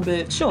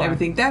celibate. Sure.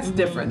 Everything that's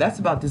different. That's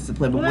about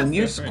discipline. But when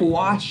you're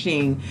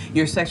squashing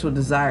your sexual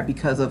desire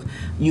because of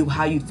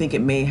how you think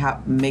it may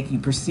make you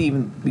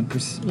perceived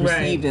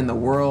in the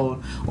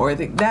world, or I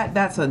think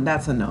that's a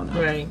no-no.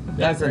 Right.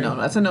 That's a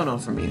no-no. That's a no-no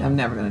for me. I'm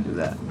never going to do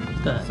that.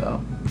 Good.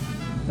 So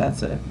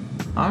that's it.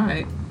 All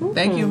right.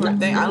 Thank you. I don't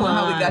know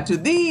how we got to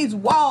these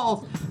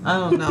walls. I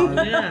don't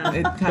know. Yeah.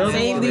 It kind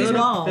of these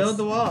walls. Build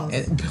the walls.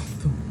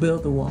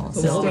 Build the walls.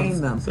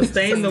 Sustain them.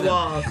 Sustain the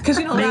walls. Because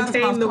last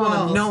time I was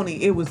calling them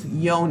noni, it was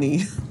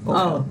yoni.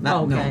 Not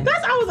okay.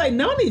 I was like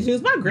noni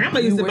juice. My grandma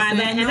used to buy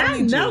that, and I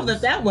know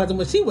that wasn't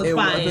what she was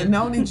buying. It wasn't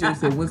noni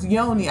juice. It was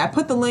yoni. I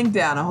put the link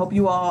down. I hope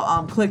you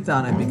all clicked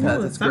on it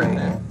because it's great.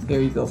 Here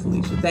you go,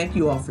 Felicia. Thank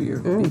you all for your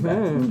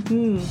feedback.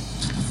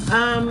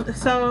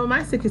 So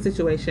my sticky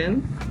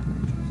situation.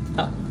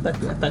 Oh, I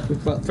thought you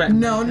were threatening.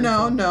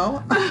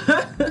 No.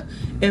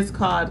 It's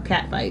called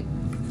catfight.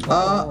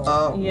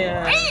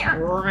 Yeah.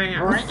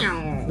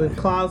 The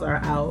claws are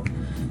out,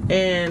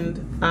 and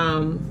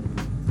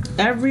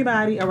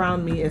everybody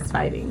around me is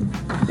fighting.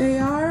 They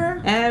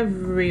are?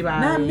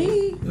 Everybody. Not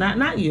me.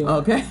 Not you.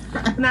 Okay.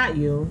 Not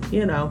you.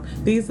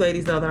 These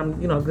ladies know that I'm,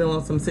 dealing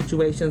with some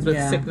situations with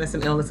sickness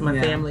and illness in my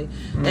family.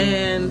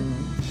 And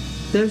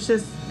there's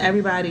just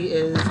everybody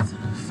is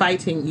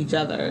fighting each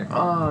other.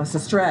 Oh, it's the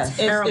stress.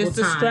 It's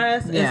the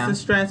stress. Yeah. It's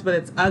the stress, but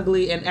it's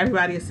ugly, and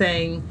everybody is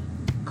saying,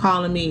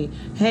 calling me,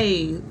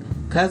 hey,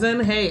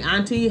 cousin, hey,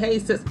 auntie, hey,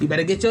 sister. You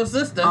better get your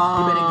sister. You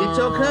better get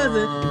your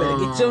cousin. You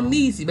better get your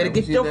niece. You better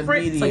get your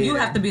friend. So you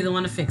have to be the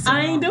one to fix it.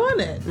 I ain't doing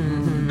it.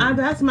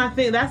 That's my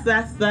thing. That's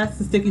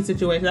the sticky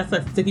situation. That's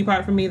the sticky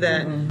part for me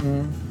that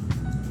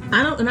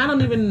I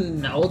don't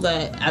even know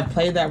that I've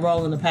played that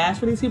role in the past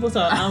for these people.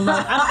 So I don't know.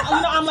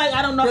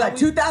 I don't know. You're like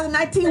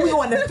 2019, we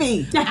on the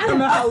feet. I don't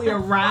know how we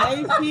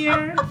arrived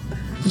here.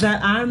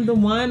 That I'm the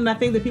one, and I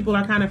think that people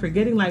are kind of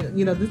forgetting, like,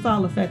 this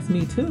all affects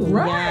me too.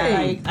 Right.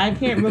 Like, I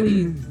can't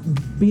really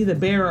be the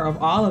bearer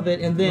of all of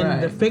it and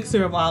then the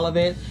fixer of all of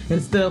it and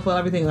still feel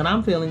everything that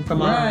I'm feeling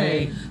from all of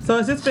it. So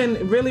it's just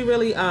been really,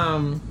 really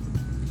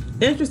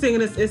interesting,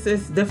 and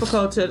it's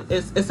difficult to,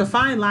 it's a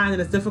fine line, and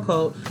it's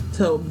difficult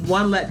to,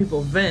 one, let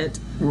people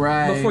vent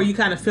before you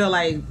kind of feel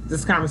like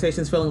this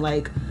conversation's feeling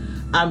like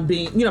I'm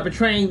being,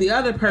 betraying the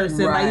other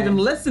person by even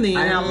listening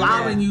and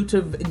allowing you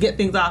to get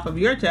things off of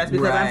your chest,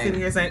 because I'm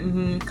sitting here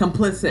saying,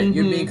 complicit.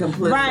 You're being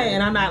complicit. Right,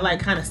 and I'm not like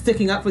kind of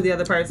sticking up for the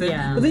other person.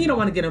 Yeah. But then you don't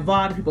want to get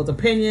involved in people's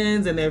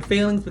opinions and their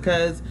feelings,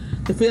 because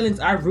the feelings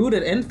are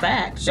rooted in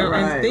fact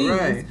and things.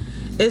 Right.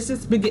 It's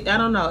just, I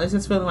don't know, it's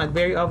just feeling like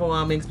very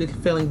overwhelming. It's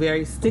feeling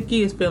very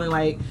sticky. It's feeling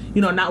like,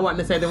 not wanting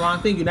to say the wrong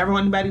thing. You never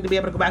want anybody to be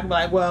able to go back and be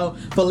like, well,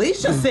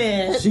 Felicia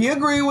said. She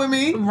agreed with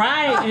me.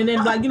 Right. And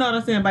then, like, you know what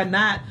I'm saying? By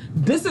not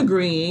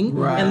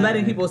disagreeing and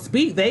letting people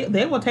speak,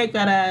 they will take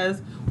that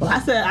as, well,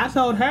 I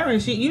told her,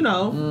 and she,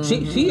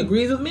 she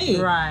agrees with me.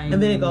 Right.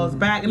 And then it goes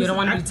back. And you don't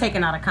want to be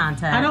taken out of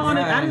context. I don't want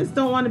to, I just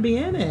don't want to be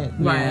in it.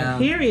 Right.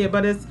 Period.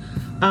 But it's,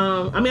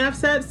 I've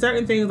said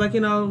certain things like,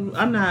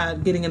 I'm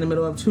not getting in the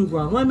middle of two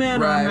grown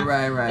women.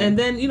 Right. And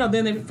then,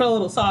 then they feel a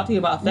little salty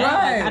about that.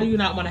 Right. Like, how do you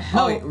not want to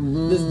help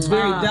this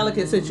very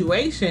delicate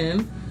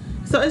situation?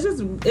 So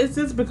it's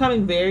just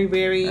becoming very,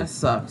 very that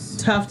sucks.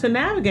 Tough to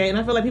navigate. And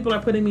I feel like people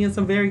are putting me in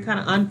some very kind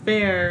of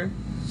unfair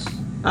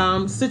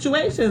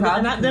situations.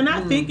 They're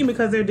not thinking,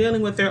 because they're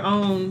dealing with their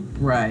own,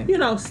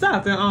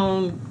 stuff, their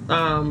own,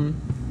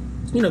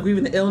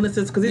 grieving the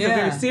illnesses, because these are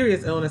very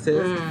serious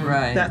illnesses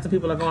that some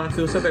people are going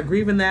through. So they're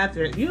grieving that.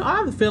 They're,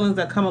 all the feelings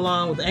that come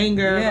along with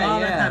anger, all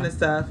that kind of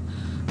stuff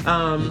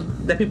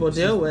that people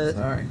deal with.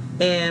 Sorry.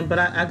 But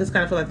I just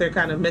kind of feel like they're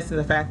kind of missing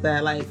the fact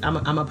that, like,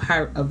 I'm a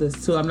part of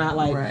this too. I'm not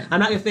like I'm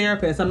not your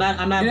therapist. I'm not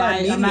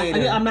biased.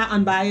 I'm not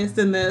unbiased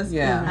in this.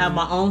 Yeah. I have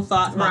my own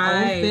thoughts,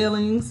 my own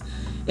feelings,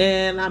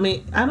 and I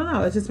don't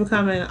know. It's just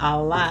becoming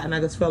a lot, and I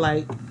just feel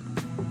like.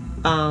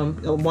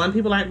 One,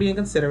 people aren't being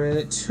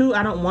considerate. Two,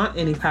 I don't want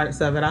any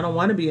parts of it. I don't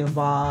want to be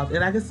involved.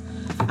 And I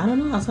don't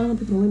know. I was telling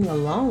people to leave me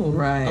alone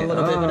a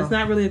little bit, but it's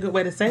not really a good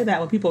way to say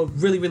that when people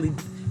really, really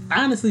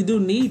honestly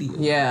do need you.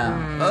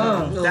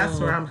 Yeah. So that's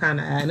where I'm kind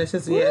of at. And it's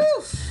just,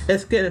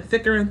 it's getting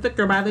thicker and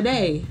thicker by the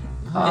day.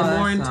 And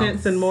more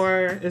intense and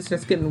more, it's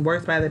just getting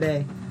worse by the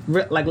day.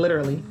 Like,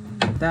 literally.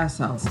 That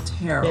sounds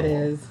terrible. It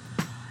is.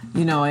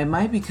 It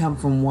might become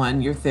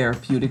from your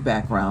therapeutic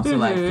background. So,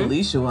 like,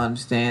 Felicia will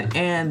understand,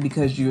 and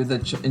because you're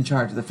in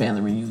charge of the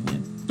family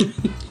reunion.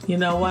 You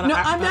know what? No,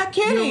 I'm not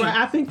kidding.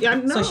 I think I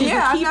know. So she's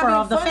the keeper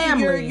of the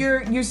family.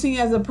 You're seen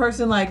as a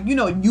person, like,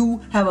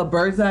 you have a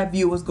bird's eye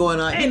view of what's going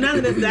on. Ain't none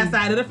of this that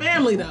side of the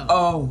family, though.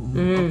 Oh,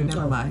 okay,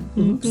 never mind.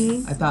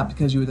 Oops. I thought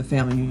because you were the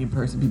family union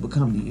person, people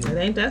come to you. It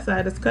ain't that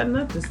side. It's cutting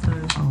up this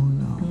time. Oh no.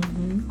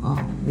 Oh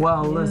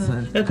well,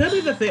 listen. It could be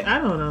the I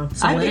don't know.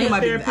 So I think it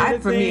might be.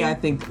 For me, I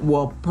think.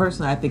 Well,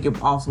 personally, I think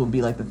it also would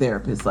be like the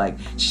therapist. Like,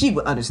 she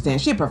would understand.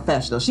 She's a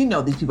professional. She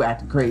knows these people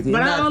acting crazy.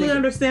 But I only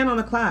understand on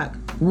the clock.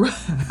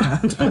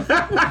 And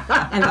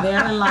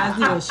therein lies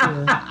the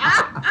issue.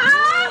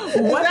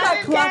 What's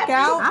that clock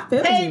out? I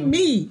feel Pay you.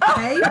 me.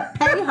 Pay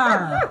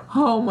her.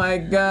 Oh my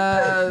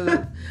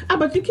God.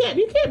 But you can't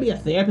be a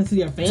therapist to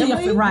your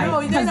family. Right.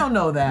 No, they don't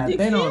know that.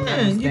 They don't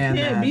understand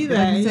that. You can't be that.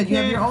 Like you said, you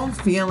have your own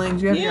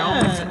feelings. You have your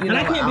own. And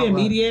I can't be a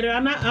mediator.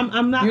 I'm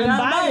not You're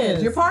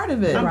unbiased. You're part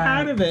of it. I'm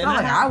part of it.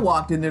 Not like I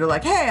walked in there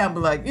like, hey, I'm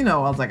like, I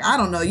was like, I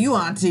don't know you,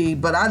 auntie,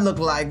 but I look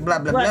like blah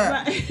blah blah.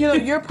 Right.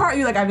 You're part.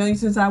 You're like, I've known you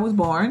since I was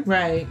born.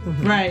 Right.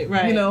 Right.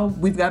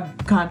 We've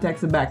got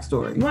context and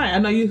backstory. Right. I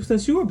know you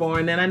since you were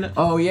born. And I know.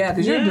 Oh yeah,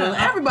 because you're doing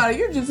everybody.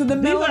 You're just in the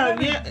middle.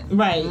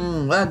 Right.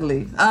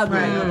 Ugly.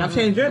 Right. I've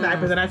changed your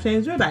diapers and I've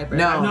changed your diapers.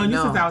 No, I've known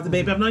you since I was a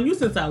baby. I've known you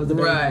since I was a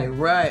baby.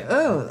 Right.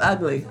 Oh,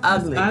 ugly. It's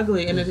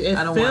ugly, and it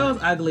feels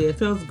ugly. It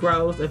feels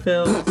gross. It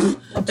feels.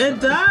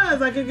 It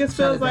does. Like, it just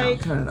feels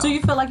like. Do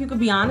you feel like you could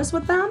be honest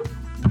with them?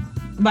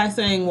 By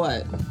saying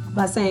what?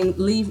 By saying,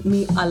 leave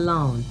me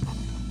alone.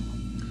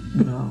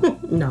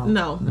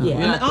 No.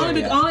 Yeah.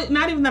 Only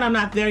not even that I'm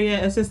not there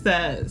yet. It's just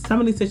that some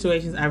of these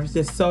situations are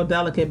just so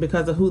delicate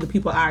because of who the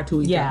people are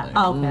to each other.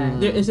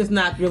 Okay. It's just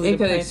not really. It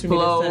could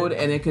explode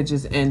and it could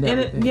just end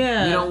everything.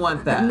 You don't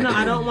want that. No,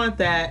 I don't want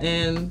that.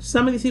 And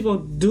some of these people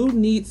do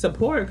need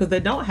support because they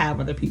don't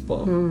have other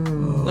people.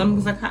 I'm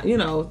just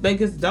like, they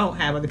just don't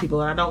have other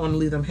people, and I don't want to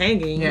leave them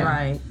hanging. Yeah.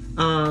 Right.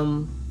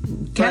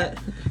 But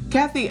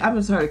Kathy,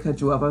 I'm sorry to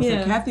cut you off. I was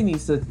saying Kathy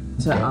needs to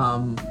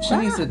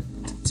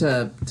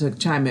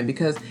chime in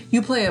because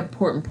you play an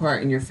important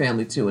part in your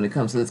family too when it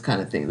comes to this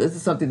kind of thing. This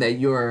is something that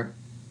you're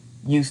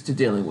used to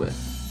dealing with.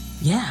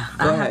 Yeah,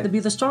 I have to be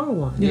the strong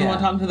one. You don't want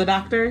to talk to the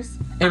doctors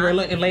and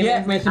relay the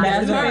information back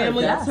to the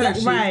family. That's her.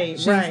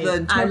 She's the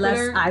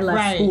interpreter. I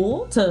left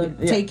school to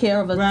take care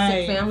of a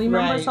sick family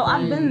member, so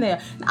I've been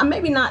there.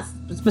 Maybe not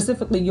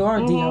specifically your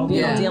deal,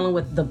 you know, dealing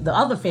with the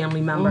other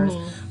family members,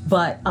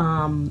 but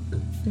dealing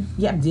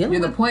You're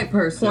with the point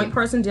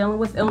person, dealing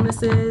with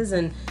illnesses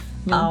and.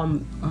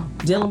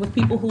 Dealing with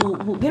people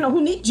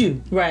who need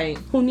you,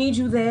 who need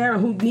you there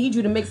and who need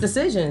you to make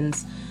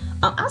decisions.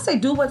 I say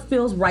do what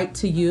feels right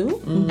to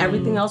you.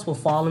 Everything else will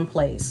fall in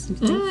place.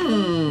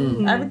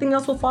 Everything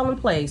else will fall in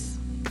place.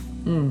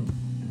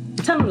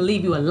 Tell them to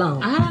leave you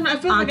alone. I don't know. I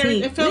feel Auntie.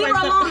 like it feels leave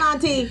like her alone,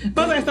 Auntie. Feels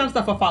like some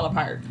stuff will fall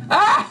apart.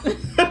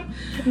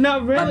 No,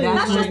 really. But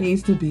that's what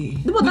needs to be.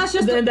 Well, that's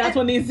just that's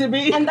what needs to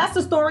be. And that's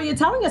the story you're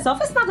telling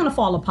yourself. It's not going to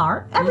fall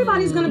apart.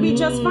 Everybody's going to be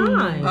just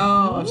fine.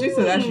 Oh, she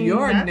said that's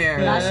your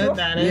narrative.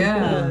 That is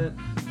good.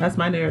 That's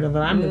my narrative.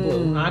 I'm the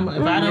glue.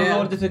 If I don't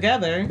hold it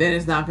together, then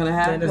it's not gonna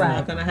happen. Then it's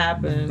not gonna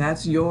happen.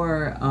 That's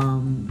your,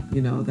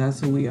 that's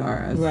who we are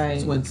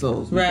as twin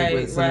souls.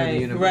 Right.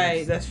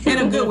 That's true. In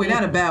a good way,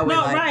 not a bad way.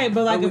 No,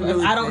 but like if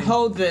I don't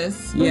hold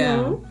this,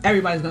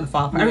 everybody's gonna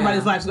fall apart.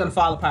 Everybody's life's gonna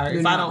fall apart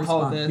if I don't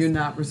hold this. You're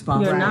not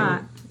responsible. You're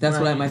not. That's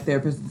what I had my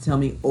therapist to tell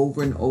me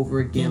over and over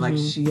again. Like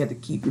she had to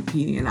keep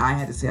repeating, and I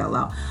had to say out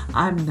loud,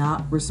 "I'm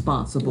not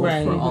responsible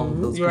for all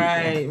of those people.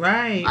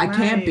 I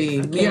can't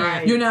be.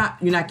 You're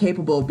not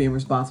capable of being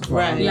responsible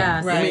for all of them.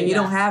 Yes. I mean, you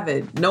don't have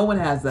it. No one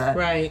has that.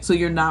 Right. So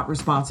you're not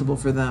responsible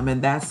for them, and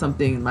that's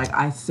something like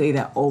I say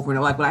that over and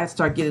over. Like when I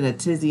start getting a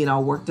tizzy and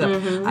all worked up,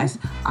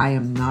 I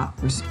am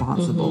not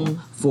responsible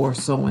for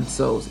so and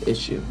so's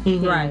issue.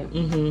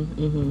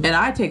 And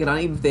I take it on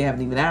even if they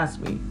haven't even asked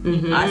me.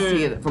 I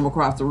see it from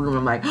across the room.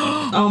 I'm like,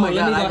 oh my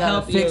God, I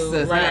gotta fix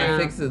this. I gotta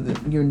fix it.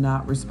 You're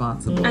not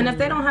responsible. And if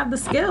they don't have the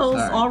skills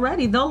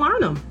already, they'll learn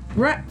them.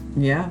 Right.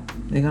 Yeah,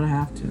 they're gonna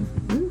have to.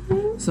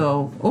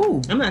 So,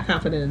 I'm not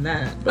confident in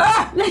that.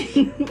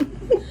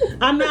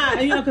 I'm not,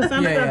 because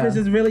some stuff is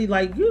just really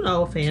like,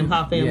 how families.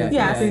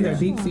 Things are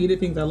deep seated,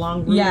 things are long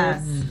rooted.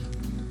 Yes.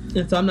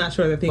 And so I'm not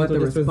sure that things will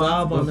just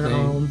resolve on their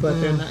own, but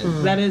they're not.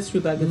 That is true.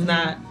 Like it's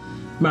not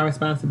my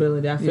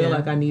responsibility. I feel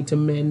like I need to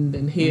mend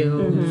and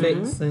heal and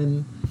fix,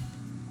 and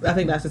I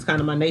think that's just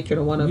kind of my nature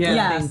to want to put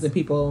things and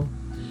people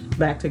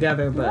back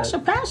together. But that's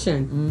your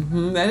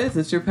passion. That is.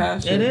 It's your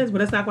passion. It is,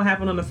 but it's not going to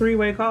happen on a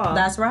three-way call.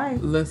 That's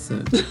right.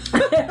 Listen.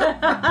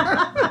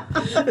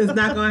 It's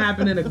not going to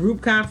happen in a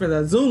group conference,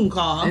 a Zoom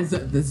call. And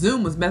the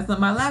Zoom was messing up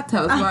my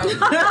laptop. That's why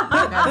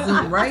I got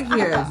Zoom right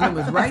here. Zoom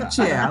was right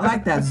chair. I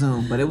like that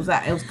Zoom, but it was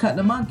cutting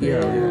a monkey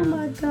earlier. Oh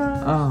my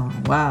God. Oh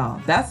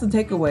wow, that's the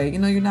takeaway.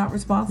 You're not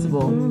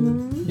responsible.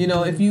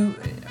 If you,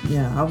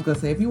 I was gonna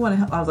say if you want to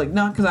help, I was like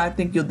no, because I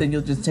think you'll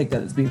just take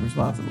that as being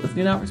responsible. If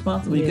you're not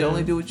responsible, you can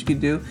only do what you can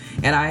do.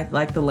 And I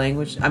like the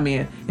language. I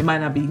mean, it might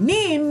not be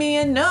need me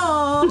and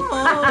no,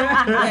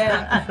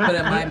 but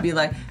it might be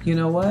like, you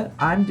know what?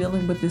 I'm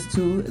dealing with this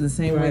too, the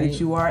same way that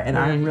you are, and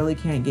I really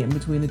can't get in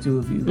between the two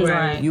of you.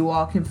 Right. You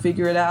all can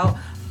figure it out.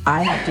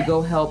 I have to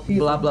go help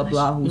blah blah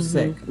blah who's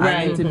sick.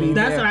 I need to be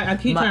That's there. What I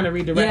keep trying to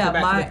redirect it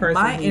back to the person.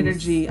 My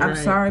energy, I'm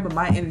sorry, but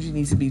my energy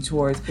needs to be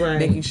towards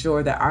making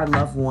sure that our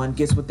loved one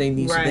gets what they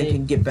need so they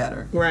can get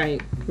better.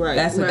 Right.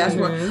 That's where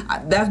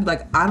that's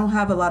like I don't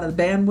have a lot of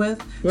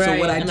bandwidth. So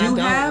what I do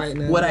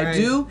have, what I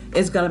do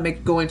is gonna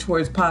going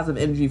towards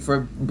positive energy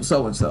for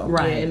so and so.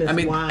 Right. And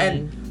this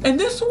wine. And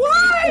this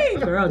wine.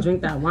 Girl,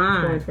 drink that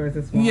wine.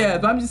 Yeah,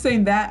 but I'm just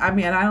saying that. I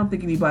mean, I don't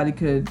think anybody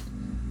could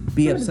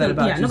be upset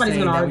about you nobody's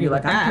saying gonna that. argue You're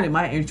like, with I'm putting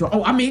my energy.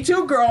 Oh, me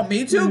too, girl.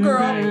 Me too,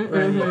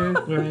 girl.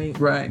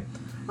 Right.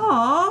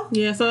 Aw.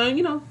 Yeah. So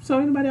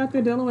anybody out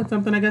there dealing with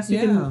something, I guess you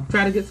can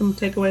try to get some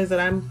takeaways that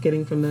I'm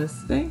getting from this.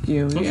 Thank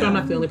you. I'm sure I'm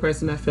not the only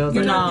person that feels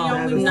like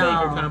has a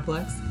savior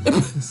complex.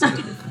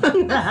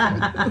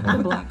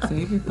 Black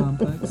savior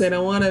complex. They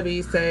don't want to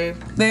be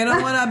saved. They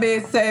don't want to be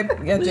saved.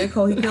 Yeah, J.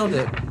 Cole, he killed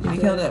it. He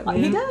killed it.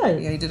 He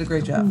did. Yeah, he did a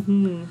great job.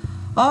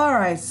 All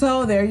right,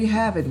 so there you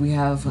have it. We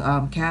have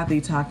Kathy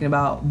talking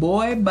about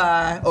boy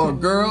bye or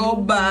girl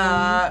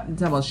bye.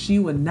 Talking about she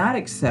would not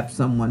accept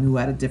someone who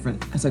had a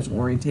different sexual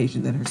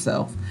orientation than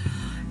herself.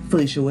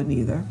 Felicia wouldn't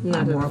either.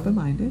 I'm more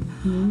open-minded.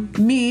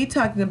 Me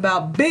talking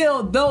about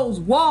build those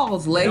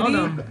walls, lady.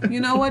 You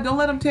know what? Don't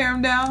let them tear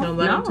them down. Don't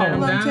let them tear them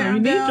down.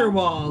 You need your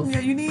walls. Yeah,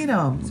 you need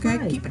them. Okay,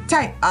 keep it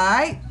tight. All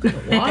right.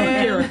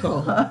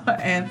 Miracle.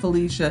 And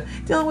Felicia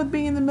dealing with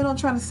being in the middle and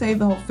trying to save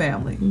the whole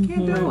family.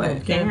 Can't do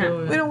it. Can't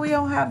do it. We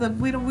don't have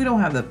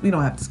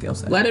the skill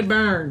set. Let it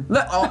burn. Okay.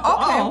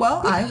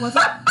 Well, I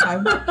wasn't.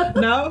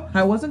 No?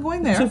 I wasn't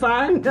going there. Too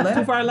far?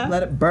 Too far left?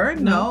 Let it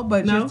burn? No,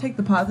 but No? just take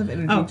the positive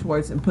energy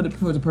towards and put it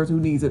towards the person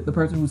who needs it, the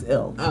person who's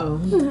ill. Oh.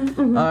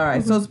 All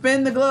right, so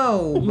spin the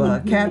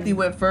globe. Kathy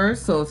went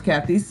first, so it's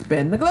Kathy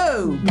spin the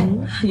globe.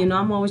 You know,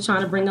 I'm always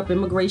trying to bring up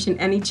immigration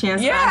any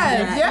chance I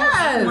Yes, get.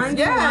 yes,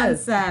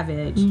 yes.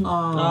 Savage.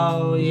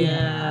 Oh,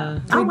 yeah.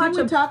 I Wait, watch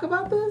did we a talk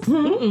about this?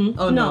 Mm-mm.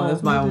 Oh no, No.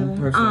 that's my own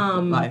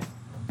personal life.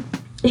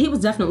 He was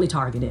definitely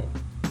targeted.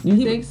 You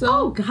think so?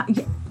 Oh God,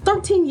 yeah.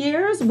 13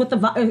 years with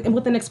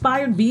with an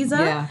expired visa.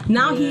 Yeah.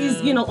 Now he's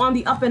on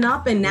the up and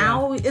up, and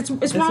now it's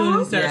As wrong. soon as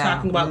you start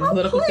talking about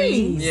political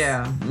please. things.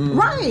 Yeah.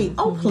 Right.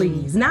 Oh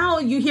please. Now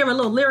you hear a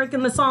little lyric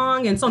in the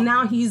song, and so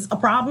now he's a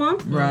problem.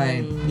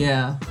 Right.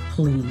 Yeah.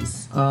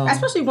 Please.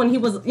 Especially when he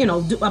was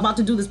about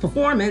to do this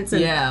performance,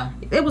 and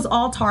it was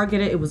all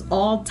targeted. It was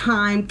all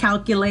time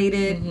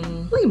calculated.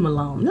 Leave him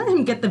alone. Let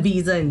him get the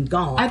visa and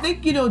gone. I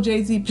think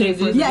Jay-Z paid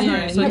for his he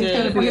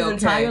paid for his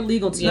entire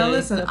legal team. Now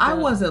listen, I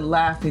wasn't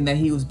laughing that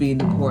he was being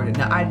deported.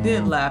 Now I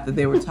did laugh that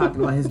they were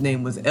talking about his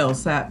name was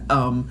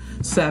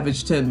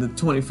Savage 10 the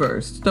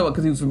 21st. No,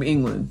 because he was from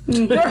England. His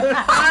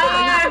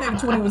name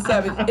 20 was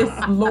Savage.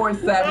 It's Lord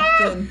Savage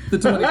 10 the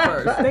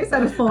 21st. They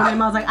said his full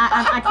name. I was like,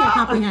 I can't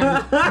comprehend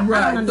it.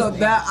 Right. So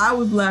that I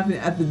was laughing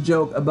at the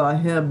joke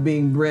about him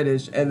being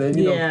British and then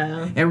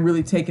and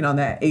really taking on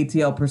that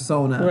ATL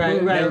persona.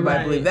 Right.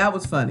 Everybody believed that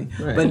was funny,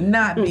 but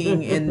not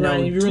being in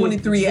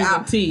 23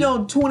 hour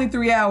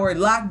 23-hour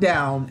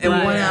lockdown and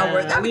 1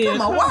 hour. I mean,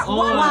 come on,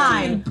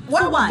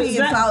 why was he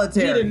in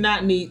solitary? He did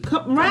not need.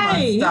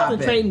 He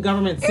wasn't trading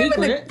government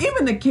secrets.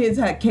 Even the kids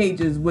had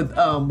cages with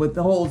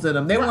the holes in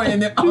them. They weren't in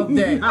there all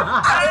day.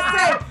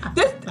 I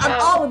didn't say this.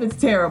 All of it's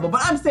terrible,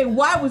 but I'm saying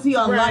why was he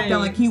on lockdown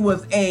like he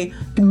was a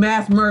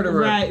mass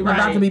murderer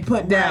about to be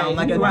put down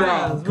like a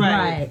dog?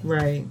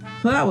 Right.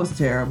 So that was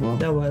terrible.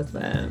 That was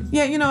bad.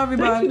 Yeah,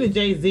 everybody. Thank you to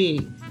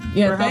Jay-Z.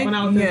 For helping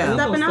out with this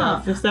legal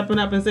stuff. For stepping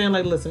up and saying,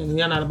 like, listen,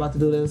 you're not about to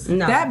do this.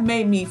 No. That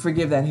made me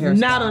forgive that hairstyle.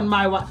 Not on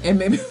my watch. It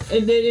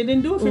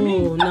didn't do it for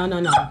me.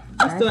 No.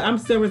 I'm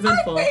still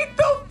resentful. I hate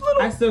those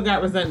little. I still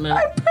got resentment.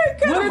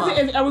 What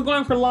is it? Are we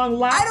going for long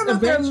locks? I don't know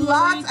if they're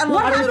locks. I don't know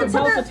what if they're happened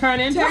supposed to turn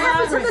into what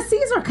happened to the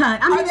Caesar cut?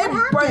 I mean, what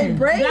happened?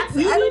 Braids?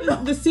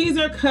 The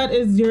Caesar cut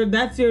is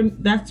that's your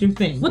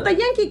thing. With the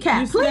Yankee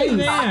cap,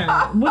 please.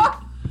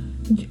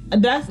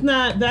 That's I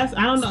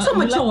don't know. It's too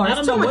mature. I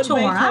don't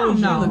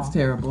know. She looks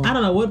terrible. I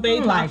don't know what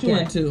babe talked you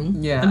into.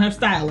 Yeah. And her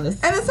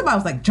stylist. And then somebody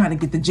was like trying to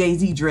get the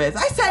Jay-Z dreads.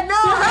 I said no.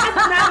 That's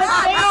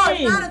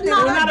not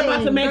we're not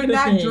about to make it a thing.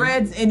 They're not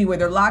dreads anyway.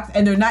 They're locks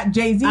and they're not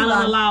Jay-Z locks. I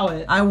don't allow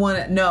it. I want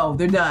it. No,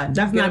 they're done.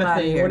 That's not a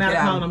thing. We're not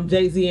calling them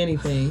Jay-Z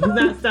anything. He's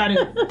not starting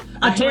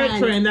a hair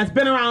trend that's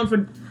been around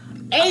for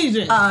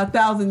ages.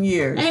 1,000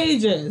 years.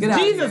 Ages.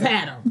 Jesus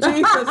had them.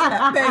 Jesus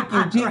had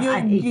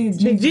Thank you.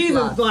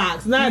 Jesus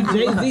locks, not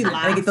Jay-Z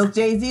locks. I get those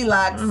Jay-Z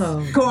locks.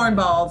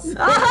 Cornballs.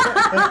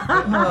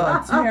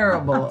 Oh,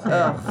 terrible.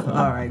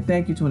 All right.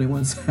 Thank you,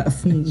 21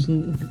 Savage. Thank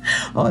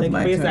you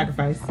for your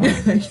sacrifice.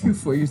 Thank you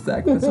for your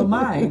sacrifice. So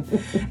mine,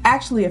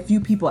 actually, a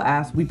few people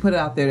asked, we put it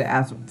out there to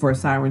ask for a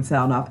siren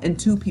sound off, and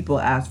 2 people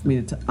asked for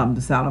me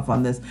to sound off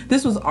on this.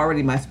 This was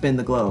already my spin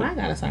the globe. I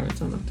got a siren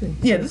sound off too.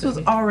 Yeah, this was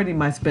already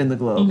my spin the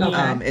globe.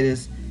 It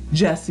is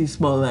Jussie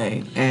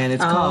Smollett, and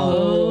it's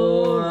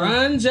called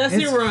Run,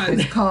 Jussie, Run.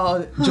 It's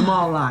called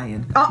Jamal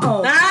Lion.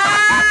 Somebody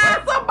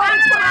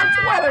put on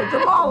Twitter,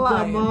 Jamal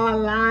Lion. Jamal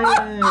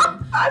Lion.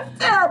 That's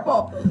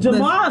terrible.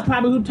 Jamal is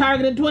probably who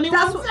targeted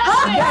 21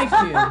 Thank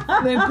you.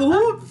 Then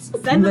cahoots.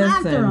 Send them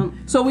after him.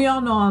 So we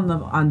all know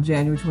on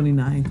January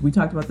 29th, we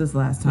talked about this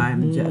last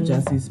time,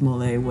 Jussie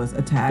Smollett was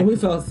attacked. And we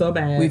felt so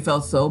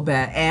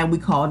bad. And we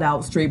called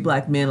out straight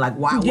black men like,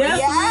 wow,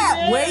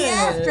 yes, where you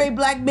at, straight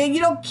black men?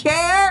 You don't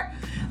care?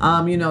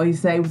 He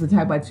said he was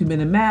attacked by 2 men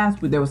in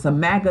masks. There was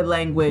some MAGA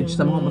language,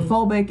 some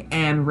homophobic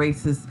and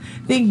racist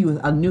thing.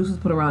 A noose was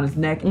put around his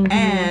neck,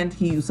 and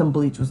some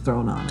bleach was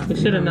thrown on him. We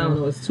should have known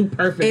it was too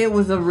perfect. It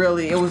was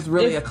really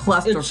a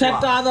cluster. It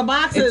checked all the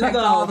boxes,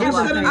 though. We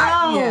should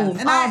have known.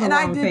 And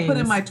I did things. put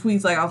in my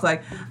tweets, I was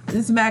like,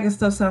 this MAGA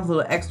stuff sounds a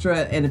little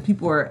extra, and if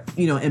people are,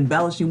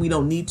 embellishing, we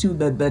don't need to.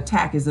 The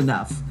attack is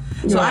enough.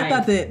 So I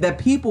thought that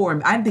people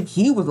were, I didn't think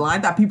he was lying.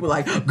 I thought people were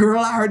like,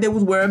 girl, I heard they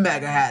was wearing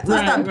MAGA hats.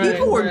 I thought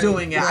people were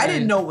doing it. I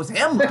didn't know it was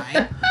him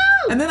lying.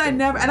 And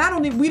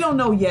then we don't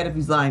know yet if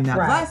he's lying now.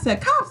 I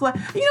said, cops lie.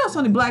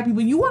 So many black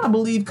people, you want to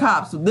believe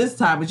cops this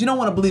time, but you don't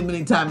want to believe them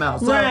any time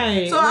else.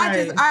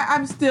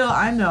 I'm still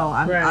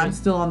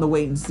on the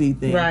wait and see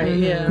thing. Right,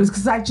 yeah.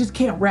 Because I just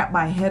can't wrap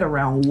my head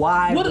around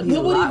why. What would he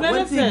benefit?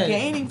 What's he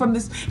gaining from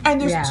this? And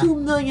there's 2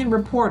 million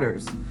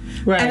reporters.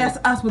 Right. And that's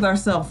us with our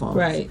cell phones.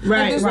 Right.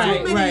 There's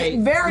too many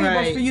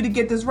variables for you to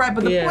get this right.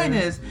 But the point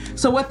is,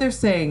 so what they're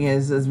saying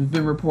is we've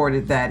been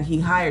reported that he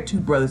hired 2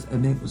 brothers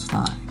and it was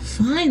fine.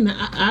 Fine.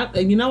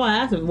 You know, I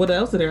asked him, what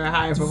else did they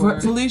hire for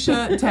her?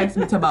 Felicia texted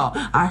me about,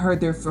 I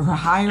heard they're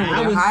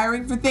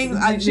hiring for things.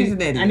 She's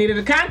an idiot. I needed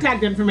the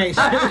contact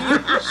information.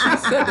 She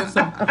said there's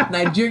some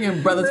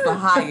Nigerian brothers for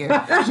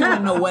hire. She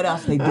didn't know what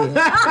else they did. She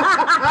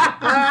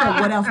said,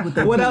 what else would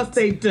they What else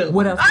they do?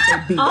 What else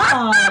would they beat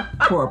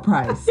for a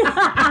price?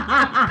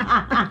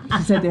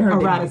 She said they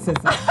heard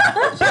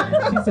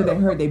she said they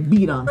heard they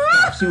beat on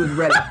stuff. She was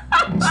ready.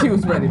 She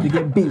was ready to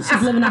get beat.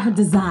 She's living out her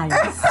desires.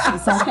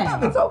 It's okay.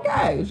 It's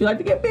okay. She like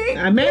to get beat.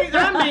 I'm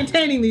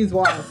maintaining these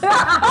walls.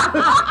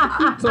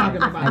 Talking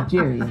about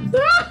Nigerian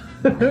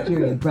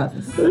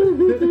brothers.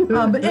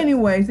 But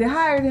anyways, they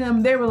hired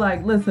him. They were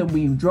like, listen,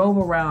 we drove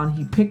around.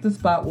 He picked the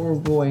spot where we're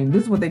going.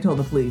 This is what they told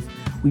the police.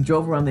 We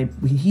drove around.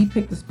 He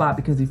picked the spot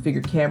because he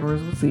figured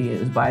cameras would see it. It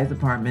was by his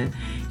apartment.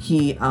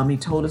 He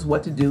told us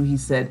what to do. He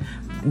said,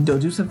 don't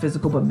do some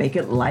physical, but make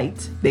it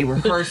light. They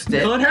rehearsed it.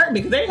 Don't hurt me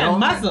because they have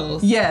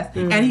muscles. Yes.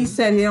 Mm-hmm. And he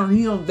said they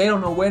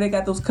don't know where they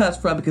got those cuts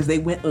from because they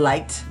went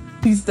light.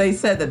 They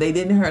said that they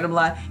didn't hurt him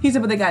live. He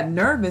said, but they got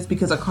nervous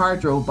because a car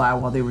drove by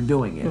while they were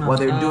doing it, while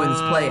they were doing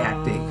this play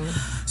acting.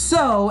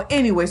 So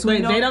anyway,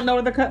 wait, they don't know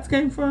where the cuts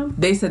came from?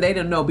 They said they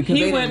didn't know because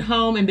he went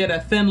home and did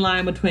a thin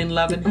line between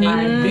love and hate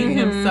and beat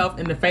himself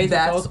in the face with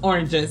those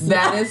oranges.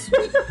 That is,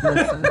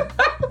 listen,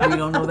 we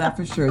don't know that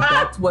for sure.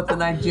 That's what the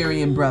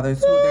Nigerian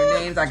brothers, their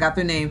names, I got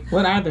their names.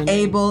 What are their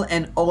names? Abel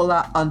and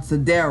Ola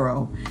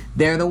Unsadero.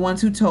 They're the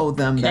ones who told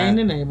them that. Cain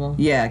and Abel.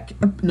 Yeah,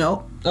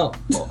 no. Oh.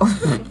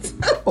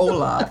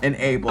 Ola and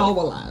Abel.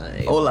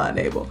 Ola and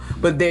Abel.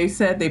 But they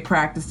said they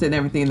practiced it and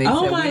everything. And they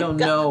said we don't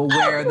know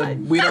where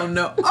we don't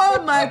know.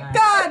 Oh my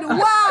God!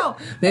 Wow!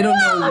 They don't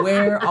know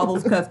where all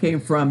those cuts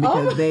came from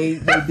because they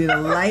did a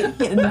light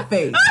hit in the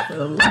face.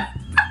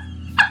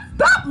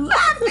 Stop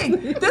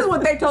laughing! This is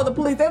what they told the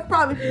police.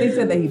 They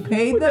said that he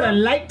paid them a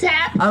light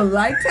tap. A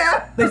light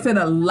tap. They said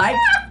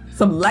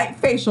some light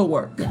facial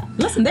work. Yeah.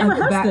 Listen, they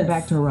rehearsed this.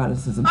 Back to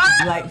eroticism.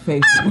 Light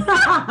facial.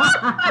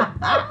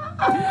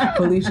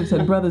 Felicia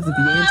said, brothers, if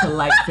you're into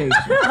light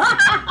facial.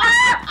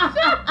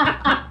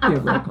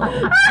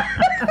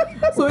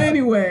 So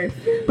anyway,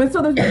 but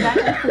so there's been back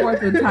and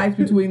forth and ties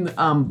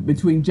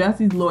between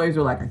Jesse's lawyers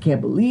are like, I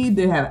can't believe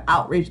they had an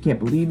outrage, can't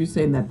believe you're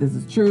saying that this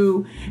is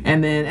true.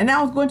 And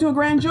now it's going to a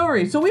grand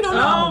jury. So we don't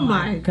know. Oh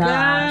my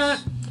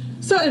gosh.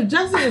 So if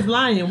Jesse is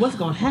lying, what's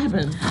going to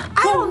happen?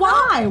 I don't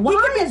know.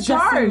 Why is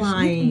Jesse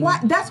lying? Why?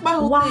 That's my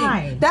whole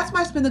thing. That's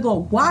my spin to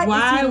go. Why is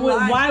he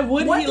lying? Why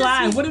would he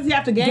lie? What does he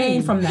have to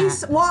gain from that?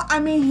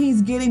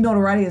 He's getting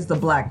notoriety as the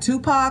Black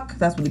Tupac.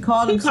 That's what he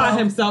called himself. He called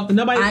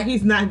himself.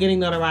 He's not getting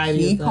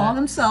notoriety. He called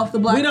himself the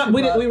Black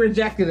Tupac. We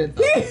rejected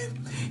it.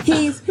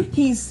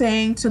 He's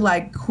saying to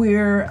like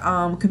queer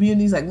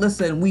communities, like,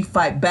 listen, we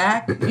fight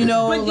back, you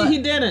know. But like, he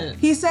didn't.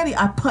 He said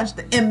I punched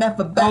the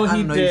MF back. Oh,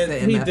 he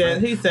did. He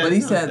did. He said. But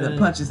he said the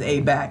punch is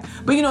A back.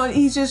 But you know,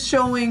 he's just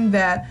showing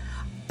that.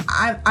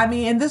 I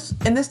mean, in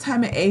this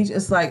time of age,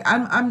 it's like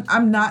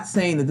I'm not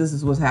saying that this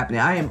is what's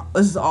happening.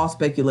 This is all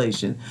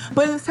speculation.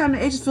 But in this time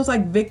of age, it feels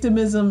like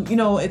victimism. You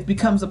know, it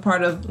becomes a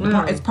part of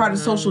it's part of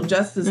social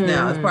justice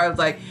now. It's part of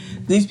like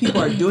these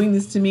people are doing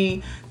this to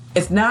me.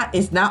 It's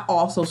not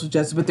all social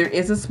justice, but there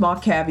is a small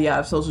caveat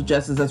of social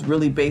justice that's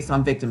really based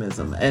on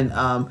victimism and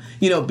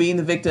being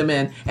the victim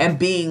and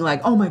being like,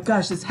 oh my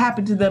gosh, this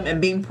happened to them,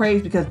 and being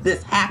praised because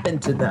this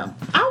happened to them.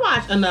 I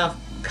watch enough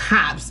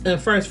Cops in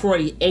First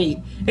 48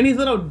 and these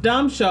little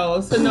dumb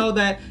shows to know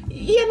that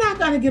you're not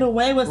going to get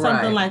away with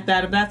something like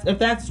that. If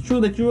that's true,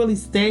 that you really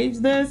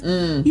staged this,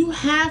 you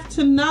have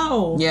to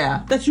know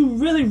that you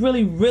really,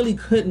 really, really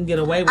couldn't get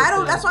away with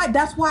it. That's why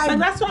that's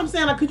what I'm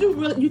saying. Like,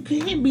 you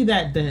can't be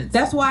that dense.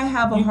 That's why I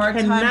have a hard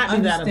time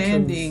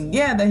understanding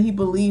that he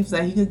believes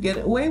that he could get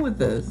away with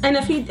this. And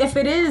if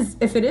it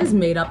is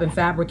made up and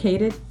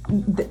fabricated,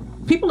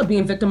 people are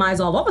being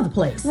victimized all over the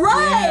place.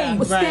 Right.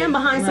 Stand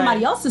behind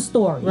somebody else's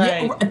story.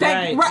 Right.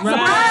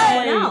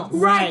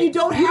 You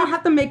don't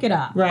have to make it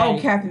up. Right. Oh,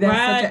 Kathy, that's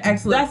such an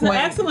excellent point.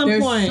 That's an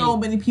excellent point. There's so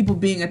many people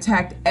being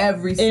attacked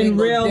every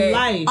single day. In real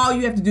life. All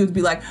you have to do is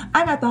be like,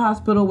 I'm at the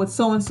hospital with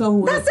so-and-so who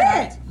was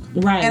attacked.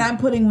 Right. And I'm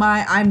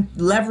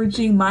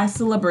leveraging my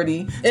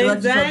celebrity to let you know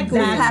this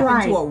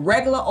happened to a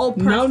regular old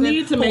person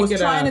who was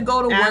trying to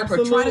go to work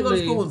or trying to go to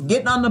school, was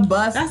getting on the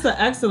bus. That's an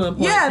excellent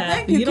point. Yeah,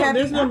 thank you, Kathy.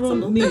 There's no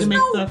need to make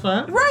stuff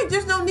up. Right,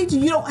 there's no need to.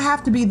 You don't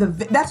have to be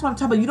that's what I'm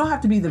talking about. You don't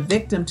have to be the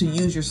victim to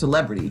use your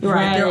celebrity.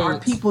 Right. There are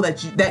people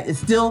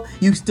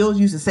you still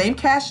use the same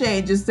cachet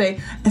and just say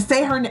her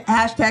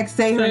hashtag,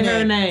 say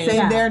her name.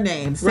 Say their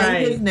name.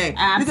 Say his name.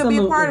 Absolutely. You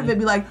can be a part of it.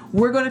 Be like,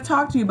 we're going to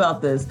talk to you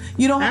about this.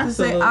 You don't have to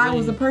say I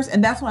was a person.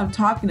 And that's what I'm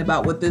talking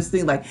about with this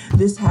thing. Like,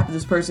 this happened to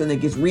this person and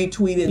it gets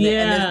retweeted and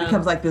then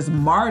becomes like this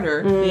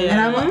martyr. And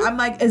I'm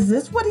like, is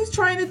this what he's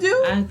trying to do?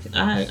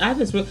 I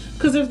just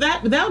because if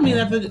that would mean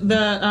that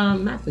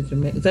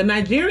the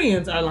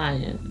Nigerians are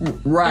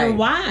lying, right? And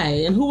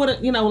why? And who would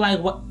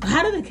what?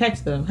 How did they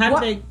catch them? How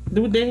did they?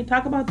 Did they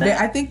talk about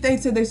that? I think they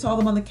said they saw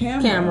them on the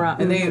camera.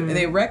 And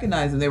they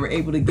recognized them. They were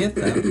able to get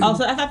them. Oh,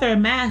 so I thought they were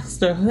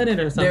masked or hooded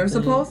or something. They were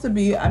supposed to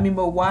be. I mean,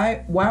 but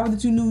why were the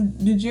two new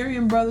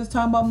Nigerian brothers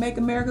talking about Make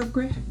America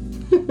Great?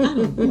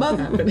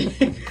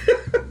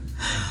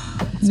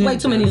 Way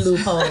too many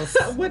loopholes.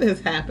 What is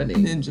happening?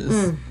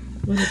 Ninjas.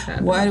 What is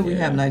happening? Why do we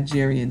have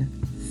Nigerian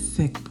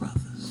thick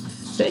brothers?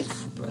 Thick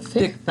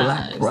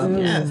black brothers.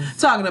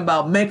 Yes. Talking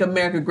about Make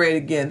America Great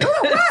Again.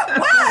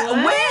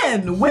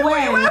 When?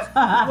 When?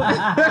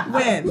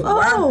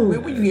 Oh.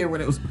 When were you here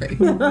when it was great?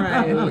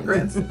 Right.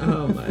 Immigrants.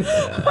 Oh my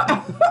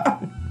god.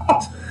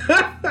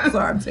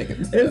 Sorry, I'm taking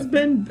this.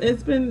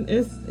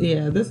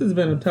 This has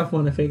been a tough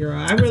one to figure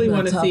out. I really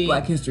want to see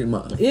Black History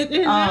Month. It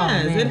has.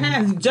 Man. It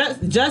has.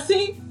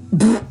 Jussie.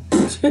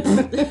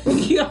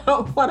 You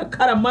don't want to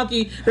cut a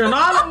monkey. During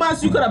all the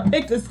months you could have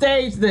picked to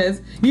stage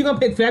this. You gonna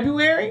pick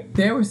February?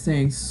 They were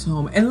saying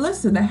so much. And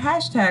listen, the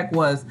hashtag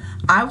was,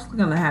 I was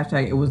clicking on the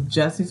hashtag, it was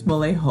Jussie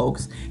Smollett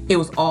hoax. It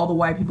was all the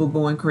white people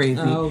going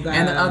crazy. Oh, God.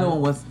 And the other one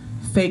was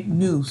fake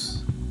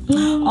news.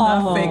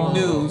 Fake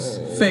news.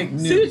 Fake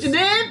news. See what you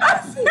did?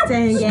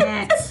 Dang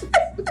it.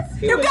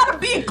 You gotta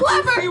be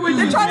clever.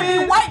 They're trying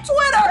to be white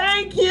Twitter.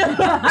 Thank you.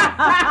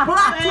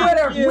 Black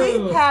Twitter. you.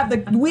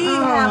 We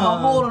have a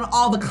hold on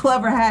all the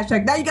clever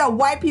hashtags. Now you got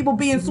white people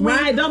being sweet.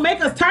 Right, don't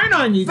make us turn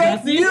on you,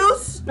 Fake Jussie.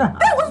 news.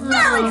 That was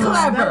very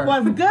clever. That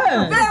was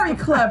good. Very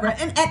clever.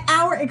 And at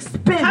our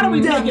expense. How do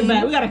we take it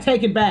back? We gotta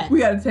take it back. We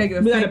gotta take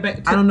it.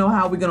 I don't know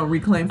how we're gonna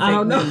reclaim fake I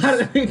don't know news. how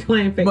to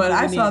reclaim fake But news.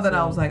 I We saw need that to.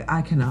 I was like,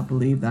 I cannot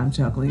believe that I'm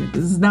chuckling.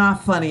 This is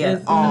not funny at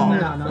It's all.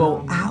 not.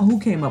 But who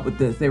came up with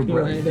this? They were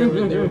brilliant. They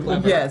were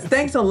clever. Yes.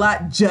 Thanks a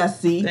lot,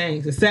 Jussie.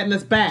 Thanks. It's setting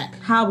us back.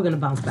 How are we gonna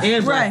bounce back?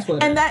 And Black Right.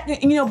 Twitter. And that,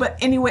 but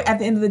anyway, at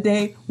the end of the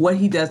day, what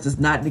he does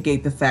not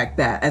negate the fact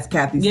that, as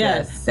Kathy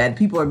Yes. said, that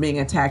people are being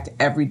attacked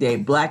every day.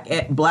 Black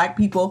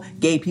people,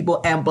 gay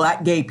people, and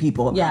black gay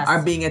people Yes.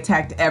 are being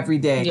attacked every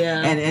day.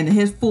 Yeah. And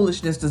his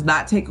foolishness does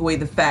not take away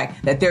the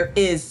fact that there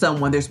is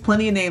someone. There's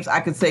plenty of names I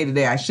could say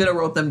today. I should have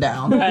wrote them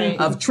down. Right.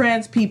 Of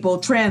trans people,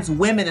 trans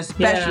women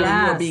especially,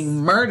 Yes. who are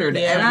being murdered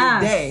Yes.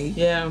 every day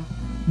Yeah.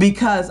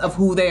 because of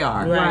who they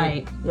are.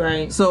 Right.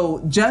 Right. So,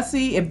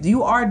 Jussie, if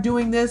you are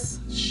doing this,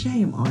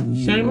 shame on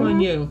you. Shame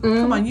on you.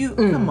 Come on,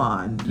 come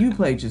on. You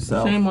played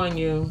yourself. Shame on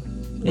you.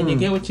 And you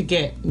get what you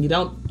get. And you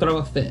don't throw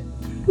a fit.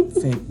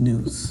 Fake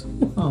news.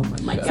 Oh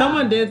my God.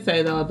 Someone did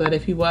say though that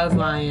if he was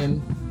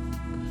lying,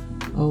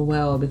 oh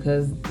well,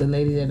 because the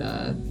lady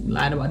that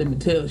lied about him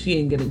until she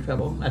didn't get in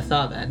trouble. I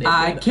saw that. They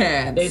I said,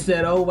 can't. They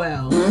said, oh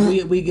well,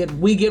 we get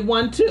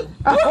one too.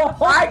 Oh,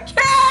 I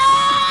can't.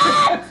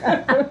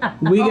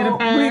 We get a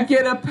pass. We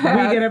get a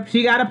pass.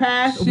 She got a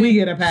pass. We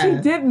get a pass. She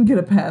didn't get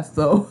a pass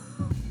though.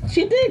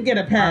 She did get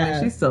a I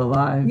pass. mean, she's still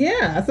alive.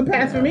 Yeah, that's a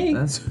pass for me.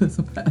 That's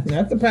a pass.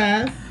 That's a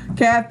pass.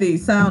 Kathy,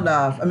 sound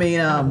off. I mean,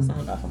 Sound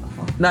off on my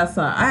phone. not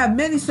sound. I have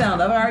many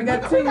sound off. I already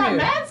got two We got here.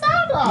 mad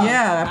sound off.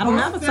 Yeah. I don't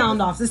have a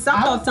sound off. It's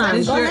sound off time.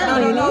 This Go your,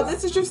 ahead, no.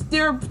 ladies. This is your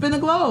spin the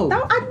globe.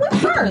 No, I went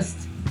first.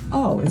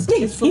 Oh, it's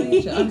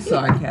Felicia. I'm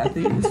sorry,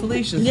 Kathy. It's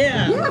Felicia's.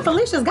 Yeah. Yeah,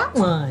 Felicia's got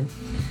one.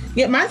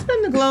 Yeah, my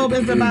spin the globe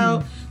is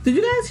about. Did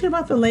you guys hear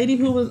about the lady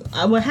who was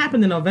what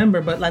happened in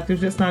November? But like,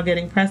 there's just now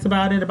getting press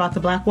about it, about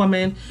the black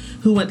woman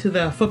who went to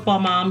the football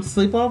mom's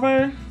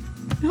sleepover.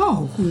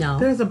 No.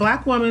 There's a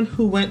black woman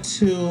who went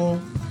to.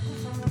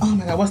 Oh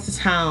my God, what's the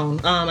town?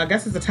 I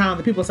guess it's a town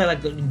that people say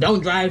like,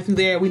 don't drive through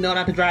there. We know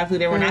not to drive through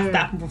there. We're not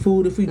stopping for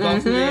food if we go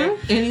through there.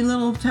 Any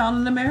little town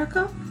in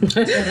America?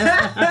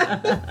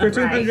 For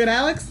 200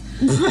 Alex.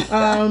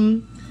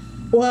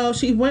 Well,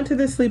 she went to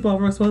this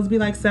sleepover. It was supposed to be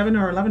like 7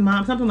 or 11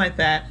 moms, something like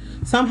that.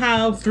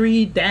 Somehow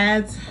 3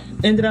 dads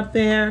ended up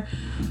there.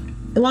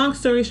 Long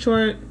story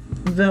short,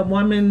 the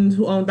woman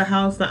who owned the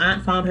house, the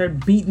aunt, found her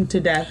beaten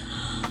to death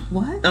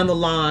What? on the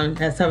lawn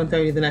at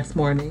 7:30 the next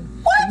morning.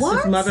 What?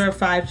 This mother of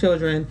 5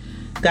 children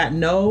got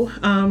no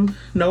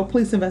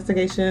police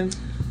investigation,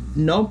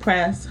 no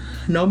press,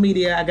 no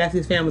media. I guess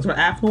these families were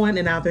affluent,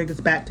 and now they're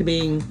just back to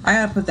being. I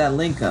gotta put that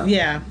link up.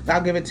 Yeah, I'll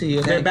give it to you.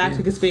 They're Thank back you.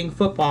 to just being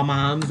football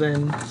moms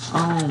and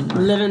Oh my.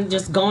 Living,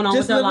 just going on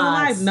just with their living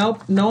lives.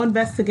 life. No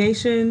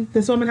investigation.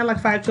 This woman had like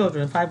 5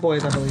 children, 5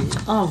 boys, I believe,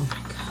 Oh my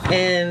God.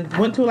 and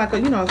went to like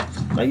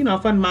a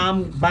fun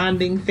mom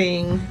bonding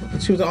thing.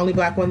 She was the only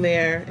black one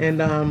there,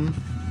 and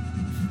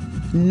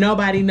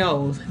nobody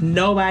knows.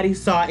 Nobody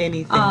saw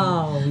anything.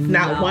 Oh,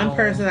 Not no. one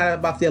person out of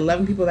about the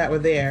 11 people that were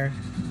there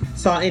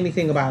saw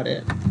anything about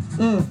it.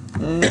 I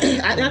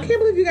can't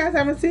believe you guys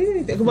haven't seen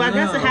anything. Well, I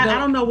guess it I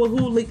don't know who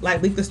leaked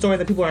the story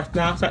that people are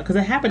now starting, because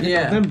it happened in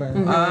November.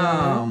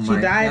 Oh my.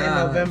 She died gosh. in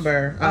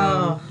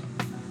November.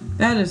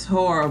 That is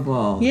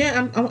horrible.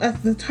 Yeah,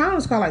 the town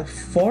is called like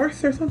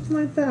 4th or something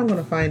like that. I'm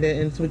gonna find it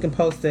and so we can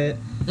post it.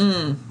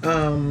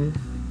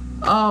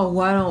 Oh,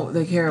 why don't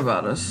they care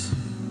about us?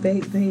 They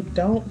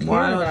don't care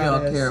Why don't about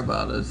y'all us. care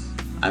about us?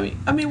 I mean,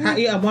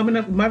 Yeah,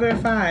 a mother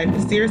of 5,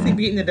 mysteriously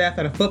beaten to death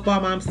at a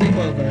football mom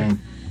sleepover.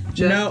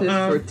 Justice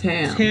for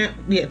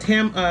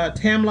Tam.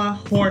 Tamla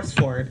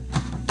Horsford.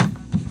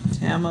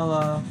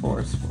 Tamala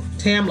Horsford.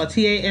 Tamla,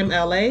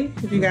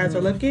 Tamla, if you guys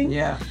are looking.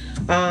 Yeah.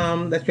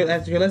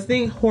 That's you're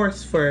listening.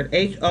 Horsford,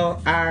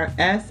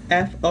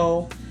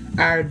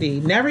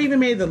 HORSFORD. Never even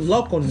made the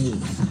local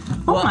news.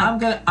 Well, I'm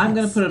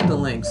gonna put up the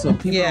link so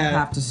people don't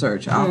have to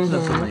search. I'll put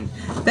up the link.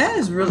 That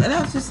is really, and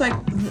I was just like,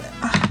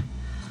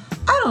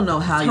 I don't know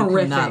how you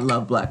could not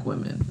love black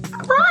women.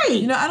 Right.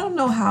 You know, I don't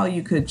know how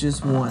you could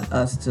just want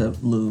us to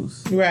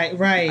lose.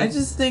 Right. I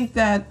just think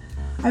that,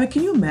 I mean,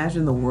 can you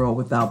imagine the world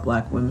without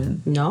black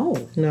women?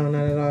 No, not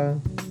at all.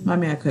 I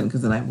mean, I couldn't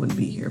because then I wouldn't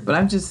be here. But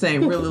I'm just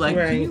saying, really, like,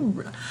 Right. can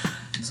you,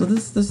 so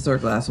this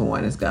third glass of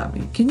wine has got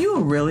me. Can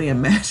you really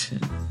imagine,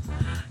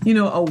 you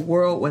know, a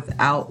world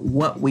without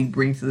what we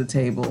bring to the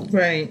table?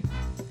 Right.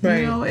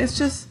 You know, it's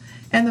just,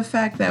 and the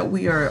fact that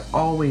we are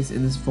always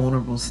in this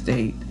vulnerable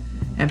state.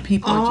 And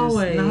people are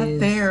just not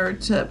there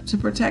to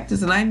protect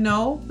us. And I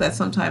know that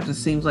sometimes it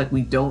seems like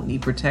we don't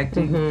need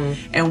protecting.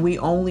 And we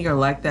only are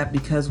like that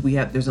because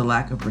there's a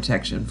lack of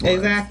protection for us.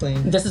 Exactly.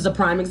 this is a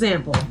prime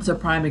example. It's a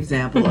prime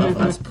example of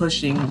us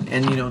pushing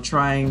and, you know,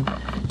 trying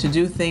to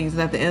do things.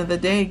 And at the end of the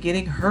day,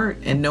 getting hurt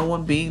and no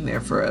one being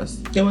there for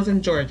us. It was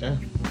in Georgia.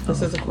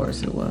 Of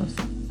course it was.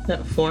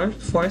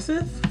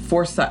 Forsyth?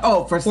 Forsyth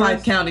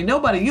County. You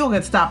don't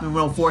get stopped in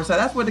real Forsyth.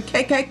 That's what the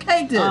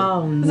KKK did.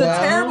 Oh, it's a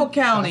terrible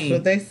county. That's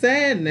what they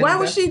said. Why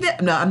was she there?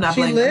 No, I'm not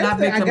blaming. I'm not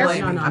victim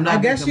blaming. I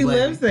guess she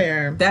lives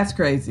there. That's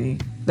crazy.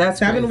 That's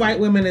 7 crazy. white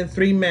women and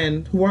 3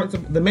 men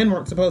the men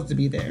weren't supposed to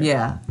be there.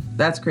 Yeah.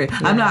 That's crazy.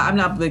 Yeah. I'm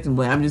not victim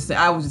blaming.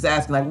 I was just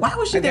asking, like, why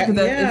was she there?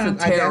 Because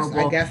it's a terrible.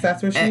 I guess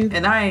that's where she.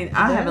 And I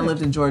haven't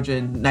lived in Georgia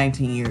in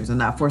 19 years, and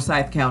not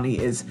Forsyth County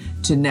is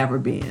to never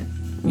be in.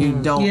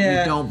 You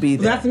don't be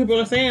there. That's what people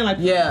are saying. Like,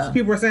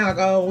 people are saying, like,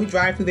 oh, we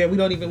drive through there. We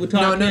don't even. We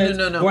talk.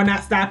 No. We're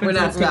not stopping. We're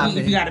not stopping.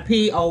 If you got to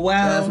pee, oh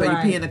well. That's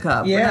why you pee in the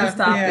cup. Yeah, we're not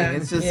stopping. Yeah,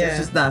 it's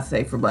just not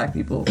safe for black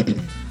people.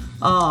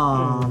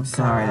 Oh, I'm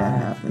sorry that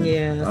happened.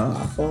 Yeah, that's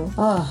awful.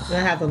 I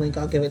have the link.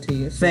 I'll give it to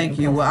you. Thank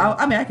you. Well,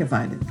 I mean, I can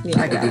find it.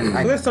 Yeah. I got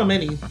it. There's so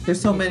many.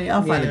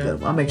 I'll find a good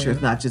one. I'll make sure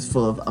it's not just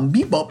full of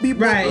beep bop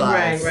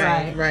lies.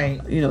 Right.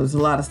 You know, there's a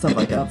lot of stuff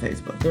like that on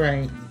Facebook.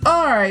 Right.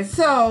 All right,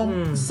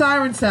 so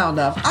siren sound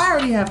off. I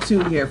already have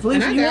 2 here.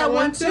 Felicia, you have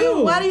one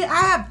too. Why do you?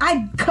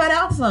 I cut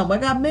out some. I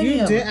got many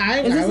of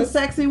them. Is this a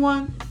sexy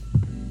one?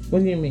 What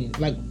do you mean?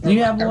 Like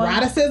you have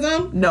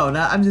eroticism? One? No,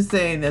 I'm just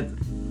saying that.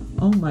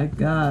 Oh my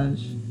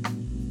gosh.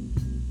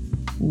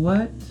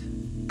 What?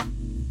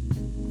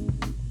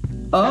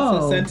 Oh.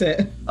 That's what sent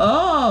it.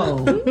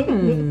 Oh.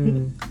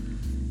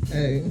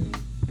 Hey.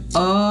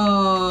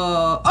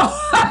 Oh.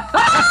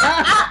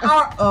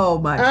 Oh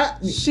my.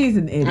 She's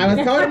an idiot. I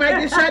was told it might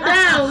get shut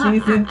down.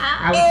 She's an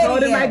I was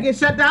told it might get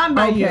shut down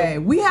by you. Okay,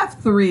 we have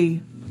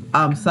 3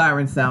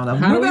 siren sound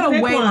off. We're going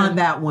to wait on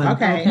that one.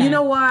 Okay. You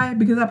know why?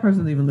 Because that person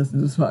doesn't even listen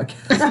to this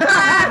podcast. So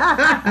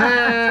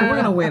we're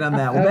going to wait on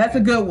that one. But that's a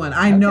good one.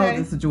 I know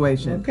the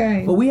situation.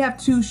 Okay. But we have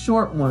 2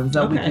 short ones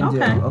that we can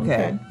do.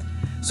 Okay.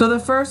 So the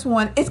first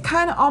one, it's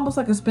kind of almost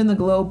like a spin the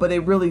globe, but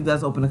it really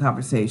does open a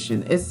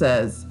conversation. It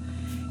says,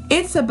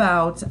 it's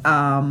about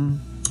Jalil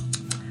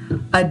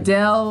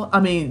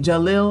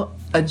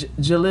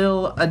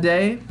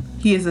Addae.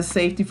 He is a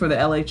safety for the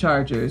LA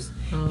Chargers.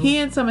 He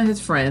and some of his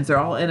friends, they're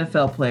all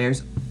NFL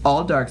players,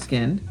 all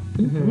dark-skinned.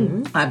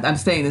 Mm-hmm. I'm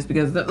saying this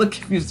because look,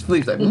 if you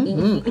sleep like,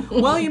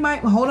 well, you might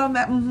hold on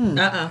that.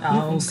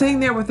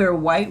 Sitting there with their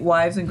white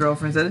wives and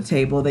girlfriends at a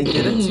table, they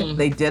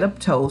did a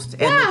toast,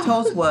 and the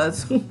toast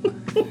was,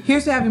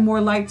 "Here's to having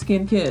more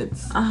light-skinned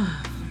kids."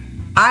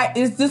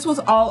 This was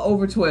all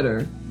over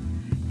Twitter.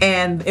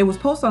 And it was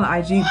posted on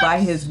IG by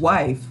his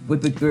wife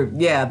with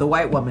the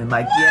white woman,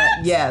 like,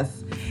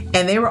 yes.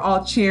 And they were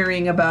all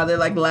cheering about it,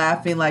 like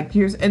laughing, like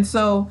here's, and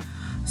so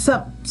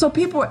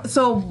people,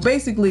 so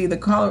basically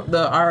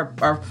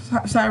our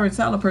siren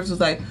sound person was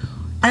like,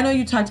 I know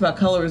you talked about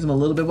colorism a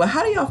little bit, but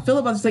how do y'all feel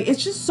about this? Like,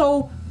 it's just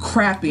so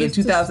crappy in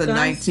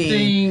 2019.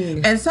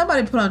 Disgusting. And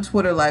somebody put on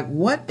Twitter, like,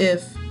 what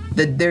if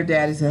their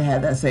daddies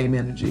had that same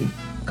energy?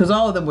 Because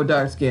all of them were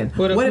dark skinned.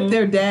 What if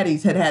their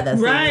daddies had that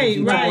same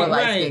energy?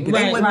 Right.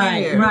 They wouldn't be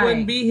here. You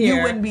wouldn't be here.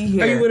 You wouldn't be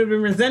here. Or you would have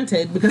been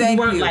resented because you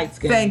weren't light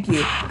skinned. Thank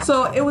you.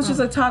 So it was just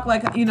a talk,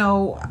 like, you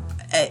know,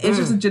 it's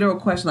just a general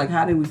question, like,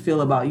 how do we feel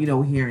about, you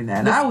know, hearing that?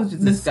 And I was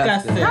just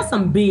disgusted. That's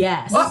some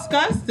BS.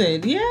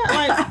 Disgusted. Yeah,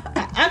 like,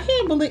 I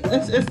can't believe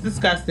it's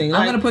disgusting.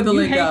 Like, I'm going to put the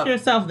link up. You hate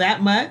yourself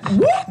that much?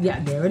 Yeah,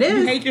 there it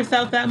is. You hate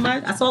yourself that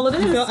much? That's all it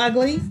is. You feel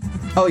ugly?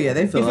 Oh, yeah,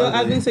 they feel ugly. You feel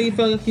ugly, so you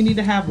feel like you need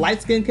to have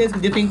light-skinned kids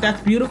because you think that's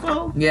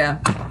beautiful? Yeah.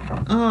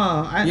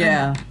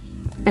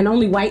 And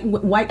only white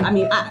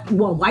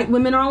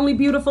women are only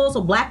beautiful, so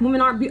black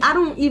women aren't beautiful. I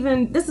don't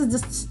even, this is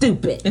just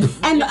stupid.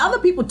 And the other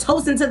people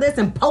toasting to this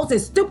and posting,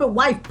 stupid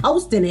wife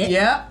posting it.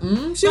 Yeah.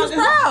 She was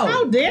proud.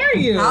 How dare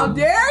you? How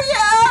dare you?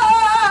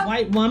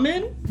 White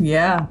woman?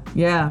 Yeah.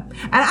 And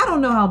I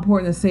don't know how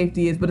important the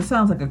safety is, but it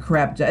sounds like a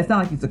crap job. It's not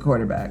like he's a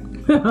quarterback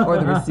or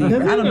the receiver.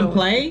 Does he I don't even know.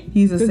 play?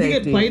 He's a Does safety.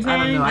 He get playtime?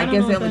 I don't know. I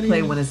guess they only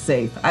play when it's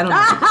safe. I don't know.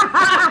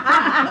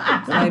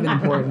 It's not even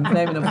important. It's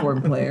not even an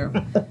important player.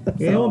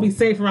 It won't be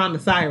safe around the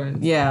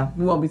sirens. Yeah,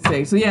 we won't be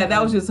safe. So yeah,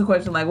 that was just a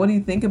question. Like, what do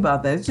you think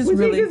about that? It's just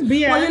really.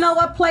 Well, you know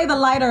what? Play the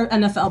lighter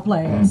NFL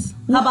players.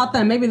 How about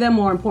them? Maybe they're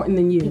more important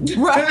than you.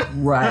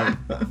 Right.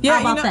 Yeah.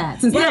 How about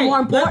that? Since they're more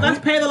important, let's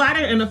pay the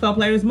lighter NFL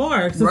players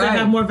more, since they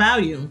have more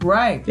value.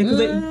 Right. Because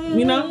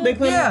they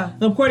claim,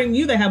 according to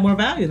you, they have more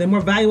value. They're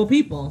more valuable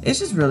people. It's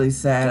just really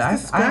sad.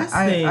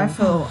 I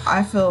feel.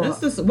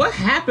 What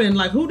happened?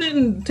 Like, who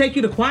didn't take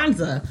you to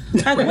Kwanzaa?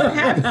 Like, what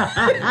happened?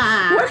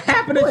 What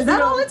happened? Is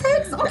that all it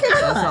takes? Okay,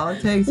 that's all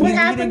it takes. You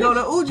didn't go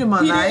to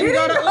Ujamaa night. You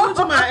didn't go to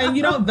Ujamaa, and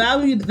you don't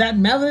value that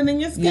melanin in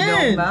your skin. You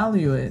don't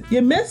value it.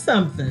 You missed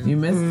something. You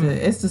missed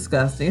it. It's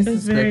disgusting.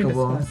 It's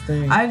despicable.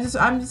 Very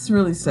disgusting. I'm just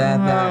really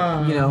sad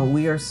that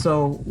we are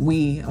so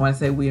when I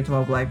say we are talking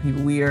about Black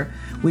people, we are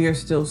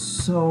still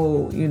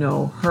so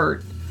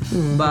hurt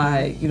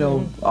by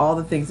all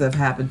the things that have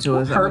happened to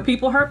us. Hurt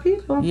people.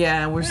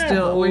 Yeah, and it's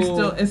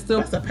still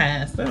that's a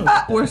past.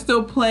 We're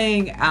still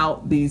playing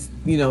out these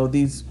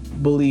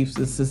beliefs,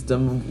 the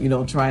system,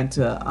 trying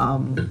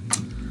to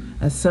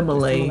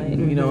assimilate,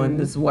 and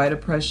this white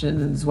oppression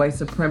and this white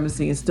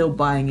supremacy, and still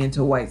buying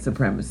into white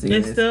supremacy.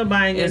 It's still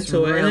buying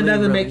into it, and it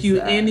doesn't make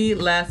you any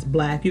less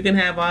Black. You can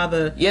have all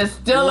the you're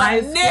still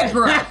a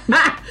Negro.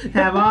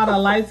 Have all the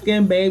light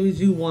skinned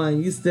babies you want.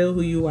 You still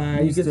who you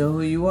are. You still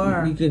who you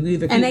are. You can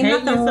either keep and ain't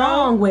hating nothing yourself.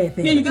 Wrong with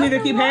it. Yeah, you can either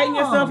keep hating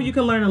yourself, or you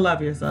can learn to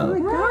love yourself.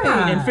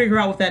 And figure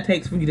out what that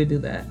takes for you to do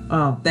that.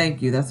 Oh,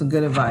 thank you. That's some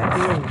good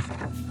advice.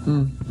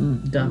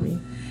 Dummy.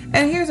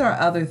 And here's our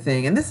other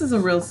thing, and this is a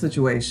real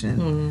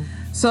situation.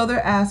 So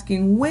they're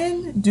asking,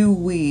 when do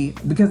we,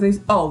 because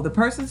the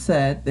person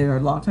said they're a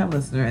longtime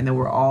listener, and then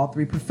we're all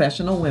three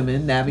professional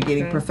women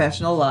navigating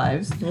professional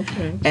lives.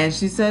 Okay. And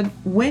she said,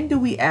 when do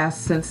we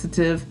ask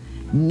sensitive,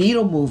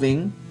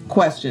 needle-moving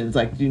questions,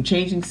 like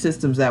changing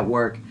systems at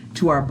work,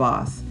 to our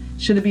boss?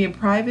 Should it be in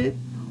private,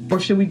 or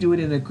should we do it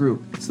in a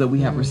group so that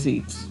we have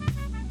receipts?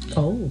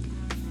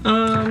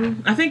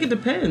 I think it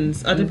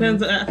depends.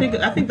 Depends. I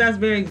think that's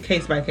very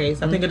case by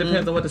case. I think it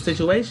depends on what the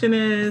situation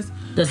is.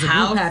 Does the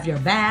group have your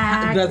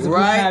back? Does the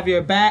group have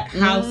your back?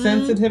 How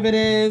sensitive it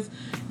is,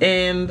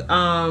 and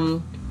I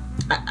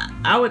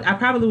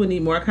probably would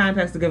need more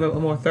context to give a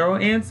more thorough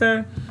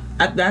answer.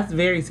 That's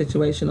very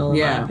situational,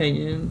 in my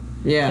opinion.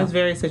 Yeah, it's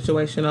very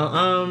situational.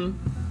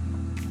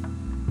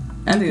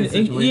 I think it's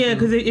situational. Yeah,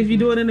 because if you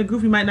do it in a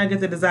group, you might not get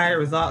the desired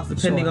results,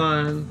 depending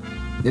on.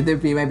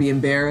 They might be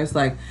embarrassed,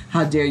 like,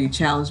 how dare you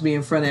challenge me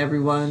in front of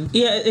everyone?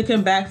 Yeah, it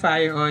can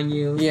backfire on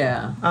you.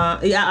 Yeah.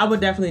 I would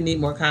definitely need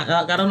more context.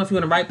 I don't know if you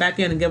want to write back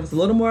in and give us a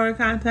little more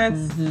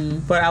context,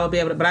 but I would be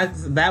able to. I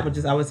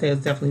would say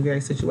it's definitely very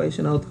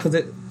situational, because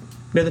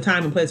there's a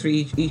time and place for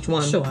each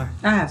one. Sure.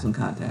 I have some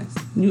context.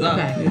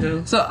 Okay. You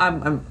do? So I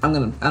don't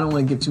want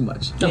to give too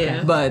much.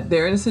 Okay. But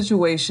they're in a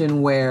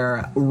situation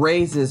where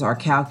raises are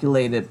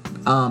calculated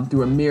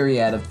through a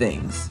myriad of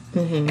things.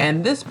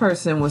 And this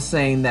person was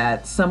saying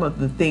that some of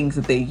the things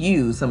that they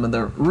use, some of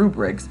the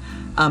rubrics,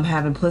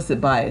 have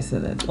implicit bias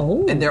in it.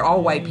 Oh. And they're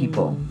all white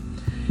people.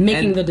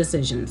 Making the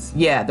decisions.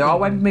 Yeah, they're all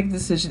white people making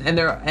decisions,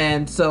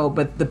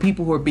 but the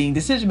people who are being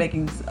decision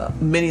making,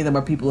 many of them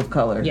are people of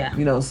color. Yeah,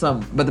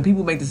 but the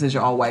people who make decisions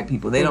are all white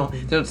people. They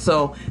don't.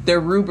 So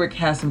their rubric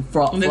has some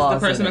flaws. And is the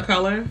person of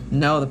color?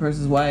 No, the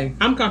person's white.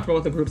 I'm comfortable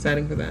with the group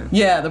setting for that.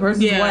 Yeah, the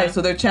person's white,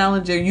 so they're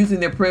challenging, using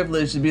their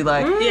privilege to be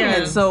like,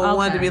 and so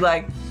one to be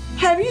like,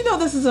 have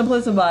this is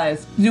implicit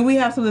bias? Do we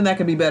have something that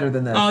could be better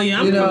than this? Oh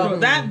yeah, I'm comfortable.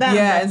 That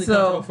and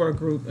so for a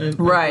group,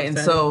 and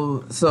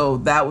so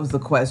that was the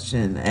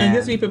question. And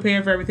just be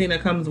prepared for everything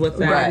that comes with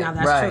that. Right, now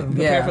that's true.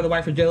 Prepare for the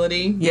white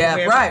fragility.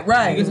 Yeah,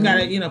 right. You just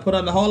gotta put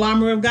on the whole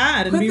armor of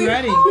God and be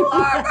ready.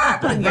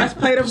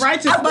 Breastplate of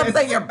righteousness. I was about to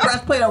say your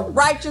breastplate of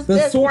righteousness.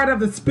 The sword of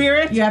the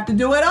spirit. You have to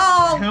do it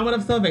all. The helmet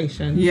of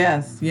salvation.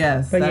 Yes.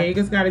 But you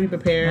just gotta be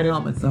prepared. The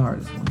helmet's the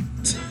hardest one.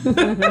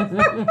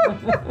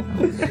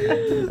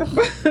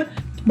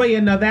 But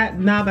now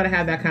that I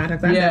have that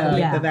context, I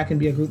definitely think that can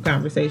be a group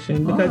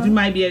conversation, because you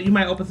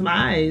might open some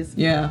eyes.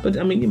 Yeah. But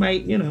I mean, you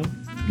might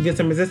get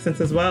some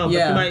resistance as well.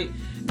 Yeah. But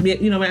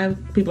you might have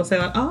people say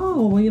like,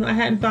 oh, well, I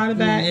hadn't thought of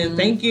that, and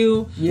thank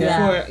you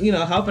for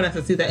helping us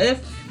to see that.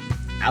 If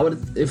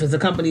it's a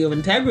company of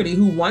integrity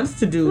who wants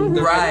to do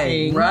the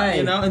right thing,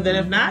 and then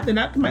if not, then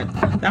that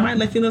might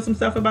let you know some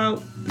stuff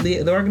about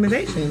the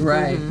organization.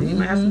 Right. You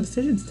might have some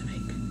decisions to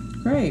make.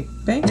 Great,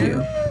 thank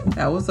you.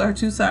 That was our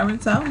 2 siren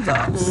sounds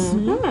offs.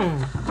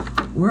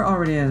 We're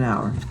already in an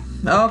hour.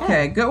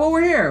 Okay, good. Well,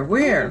 we're here.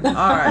 All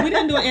right. We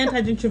didn't do an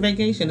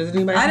anti-gentrification. Does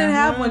anybody? I didn't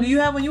have one. Do you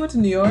have one? You went to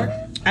New York.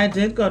 I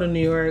did go to New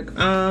York.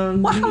 How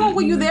long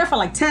were you there for?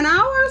 Like 10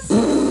 hours?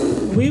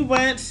 We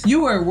went.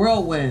 You were a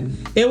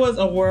whirlwind. It was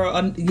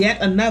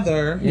yet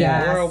another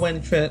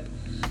whirlwind trip.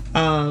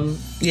 So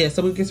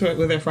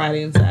we're there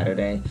Friday and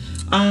Saturday.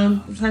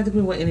 I'm trying to think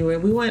we went anywhere.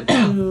 We went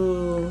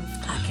to.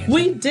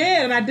 We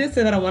did, and I did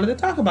say that I wanted to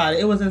talk about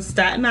it. It was in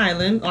Staten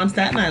Island, on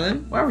Staten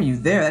Island. Why were you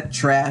there? That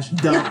trash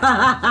dump.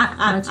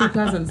 My 2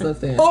 cousins lived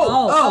there.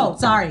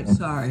 Sorry.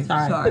 Sorry.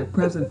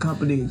 Present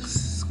company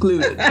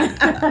excluded.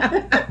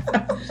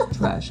 Trash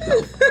trash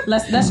go?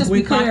 Let's just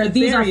be clear.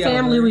 These are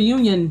family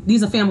reunion.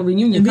 These are family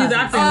reunion. These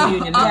are family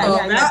reunion.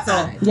 That's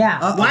all.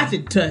 Yeah. Watch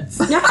it, Toots.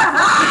 That's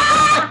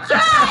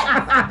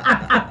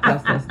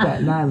that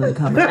Staten Island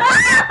coming.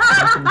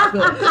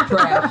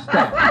 Trash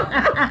stuff.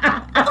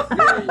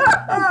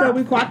 So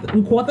we caught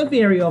the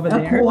ferry over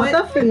there. Caught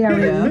the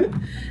ferry.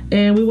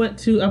 And we went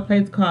to a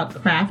place called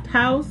Craft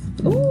House.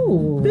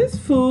 Ooh. This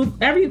food,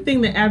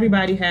 everything that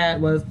everybody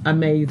had was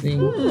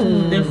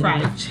amazing. Their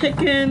fried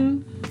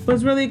chicken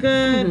was really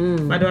good.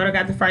 My daughter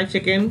got the fried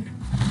chicken.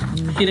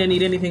 She didn't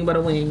eat anything but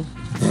a wing.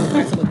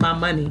 With my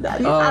money. You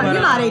know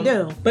how they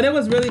do. But it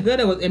was really good.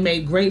 It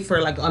made great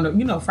for like on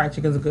the, fried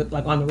chicken's good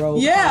like on the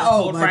road. Yeah.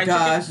 Oh my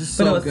gosh, it's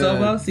so but it was good. so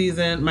well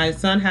seasoned. My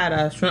son had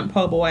a shrimp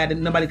po' boy.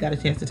 Nobody got a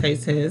chance to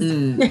taste his.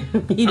 He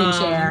didn't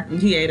share.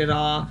 He ate it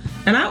all.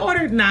 And I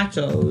ordered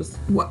nachos.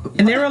 What?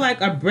 And they were like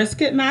a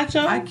brisket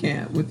nacho. I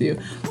can't with you.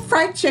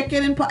 Fried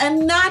chicken and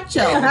nachos.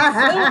 It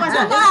was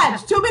too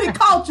much. Too many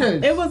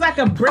cultures. It was like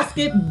a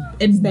brisket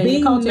and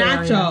bean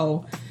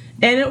nacho.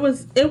 And it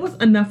was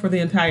enough for the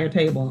entire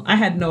table. I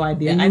had no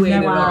idea. And I you ate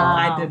never. it all.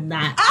 I did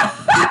not.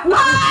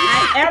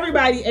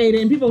 Everybody ate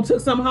it, and people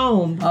took some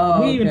home.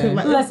 Oh, we even okay. took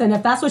like. Listen,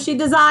 if that's what she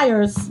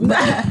desires, We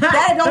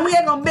ain't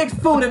gonna mix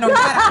food in a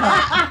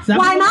restaurant.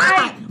 why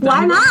not?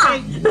 Why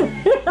not?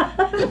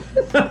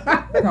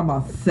 Talking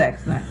about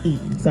sex, not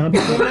eating. Some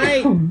people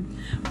might.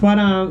 But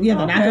the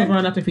nachos were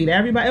enough to feed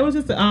everybody. It was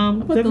just the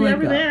link up.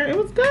 there. It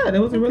was good. It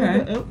was a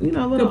really good,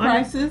 little Good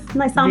prices.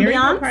 Nice Very good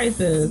ambiance.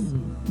 prices.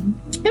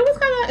 There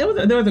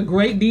was a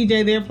great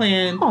DJ there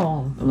playing.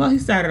 Oh. Well, he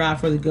started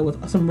off really good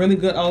with some really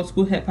good old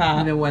school hip hop.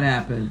 And then what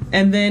happened?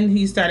 And then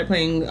he started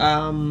playing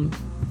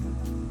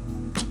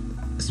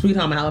Sweet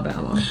Home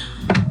Alabama.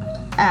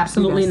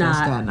 Absolutely That's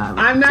not. Staten Island.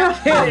 I'm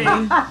not kidding.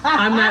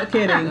 I'm not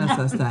kidding.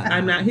 That's Staten Island.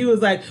 I'm not. He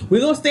was like,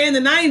 "We're gonna stay in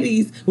the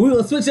 '90s. We're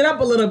gonna switch it up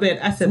a little bit."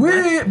 I said,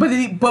 "What?"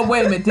 But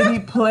wait a minute. Did he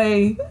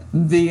play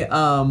the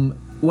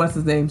what's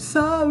his name?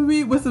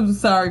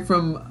 Sorry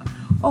from.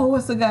 Oh,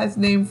 what's the guy's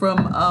name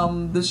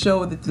from the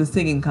show, the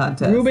singing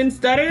contest? Ruben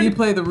Studdard? He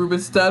played the Ruben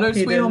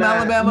Studdard Sweet Home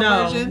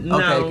Alabama version? No.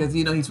 Okay, because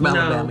he's from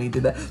Alabama. He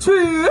did that.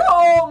 Sweet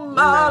Home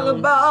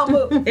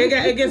Alabama.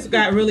 It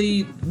got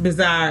really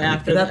bizarre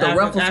after Is that the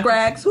Ruffle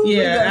Scraggs? Who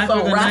did that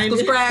song? Rascal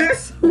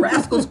Scraggs?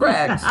 Rascal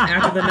Scraggs.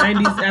 After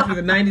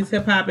the '90s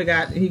hip hop,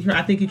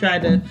 I think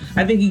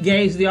he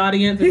gauged the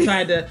audience and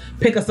tried to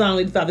pick a song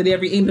he thought that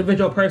every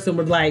individual person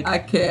would like. I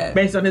can't.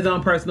 Based on his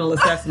own personal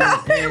assessment.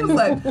 It was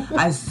like,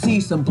 I see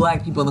some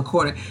black people in the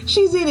corner.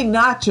 She's eating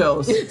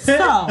nachos.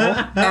 So,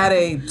 at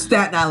a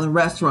Staten Island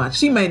restaurant.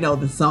 She may know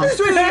the song.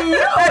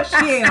 Oh,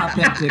 she ain't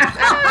authentic.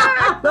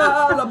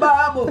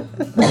 Alabama.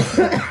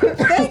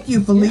 Thank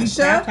you,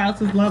 Felicia. Craft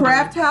House is lovely.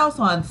 Craft House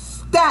on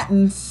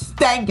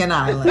Stankin'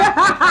 Island.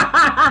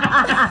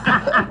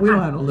 We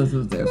don't have no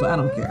listeners there, so I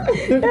don't care.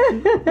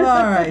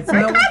 All right. So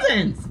My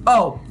cousins.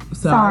 Oh,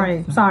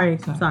 sorry. sorry.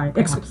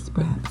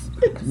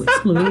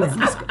 Excluding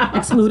them.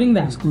 Excluding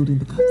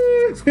the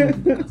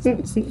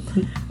cousins.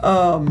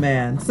 Oh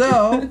man.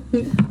 So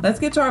let's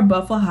get to our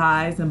Buffalo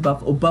highs and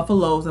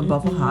buffaloes and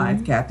buffalo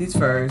highs. Kathy's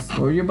first.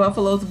 What are your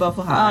buffaloes and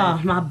buffalo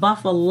highs? My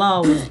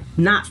buffalo is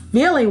not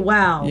feeling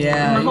well.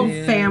 Yeah, My whole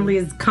yeah. family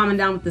is coming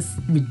down with this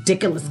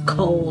ridiculous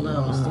cold.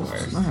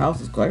 My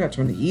house is cold. I got to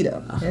turn the heat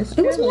up. It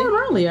was warm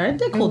earlier. It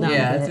did cool down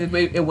Yeah, a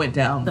bit. it went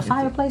down. The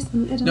fireplace?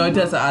 No, it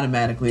does it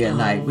automatically at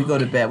night. We go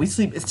to bed. We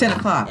sleep. It's 10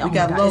 o'clock. Oh We my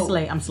got God, low. it's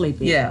late. I'm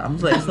sleepy. Yeah, I'm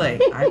late. It's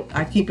late.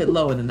 I keep it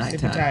low in the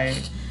nighttime.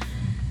 Tired.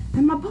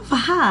 And my buffalo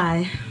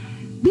high,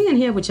 being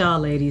here with y'all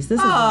ladies. This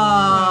is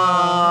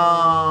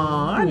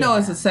I know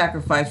it's a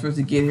sacrifice for us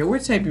to get here. We're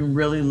taping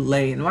really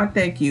late, and I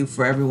thank you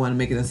for everyone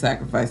making a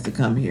sacrifice to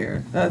come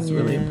here. That's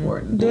really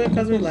important. Do it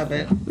because we love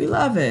it. We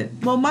love it.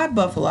 Well, my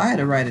buffalo, I had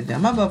to write it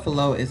down. My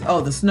buffalo is,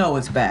 the snow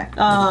is back. And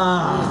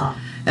I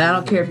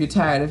don't care if you're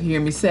tired of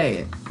hearing me say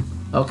it.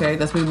 Okay,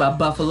 that's me, my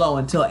buffalo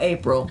until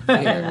April.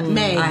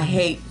 May. I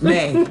hate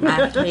May.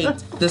 I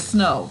hate the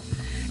snow.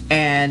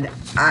 And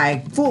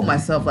I fooled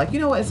myself like, you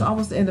know what? It's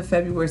almost the end of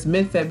February. It's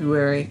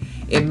mid-February.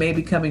 It may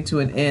be coming to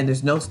an end.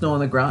 There's no snow on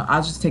the ground.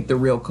 I'll just take the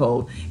real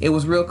cold. It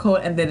was real cold,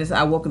 and then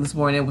I woke up this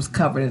morning, it was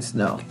covered in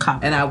snow.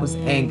 And I was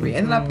angry.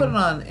 And then I put it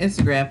on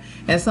Instagram,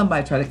 and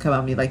somebody tried to come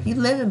at me like, you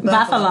live in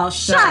Buffalo.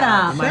 Shut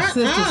up. My Shut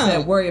sister up.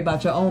 said, worry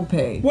about your own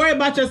page. Worry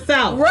about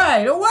yourself.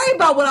 Right. Don't worry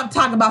about what I'm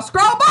talking about.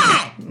 Scroll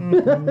by.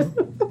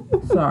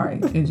 Sorry.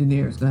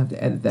 Engineer's going to have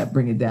to edit that,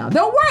 bring it down.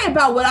 Don't worry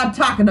about what I'm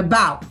talking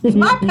about. It's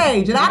my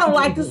page, and I don't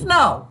like the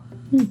snow.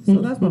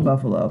 So that's my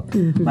buffalo.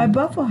 My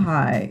buffalo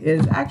high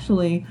is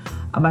actually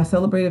I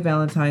celebrated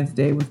Valentine's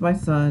Day with my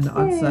son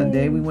on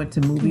Sunday. We went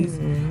to movies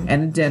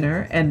and a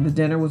dinner, and the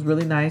dinner was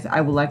really nice.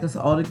 I would like us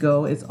all to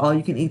go. It's all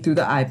you can eat through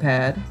the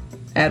iPad.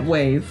 at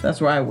Wave. That's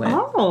where I went.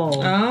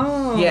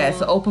 Oh. Yeah,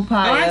 so Opa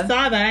Papaya. Oh, I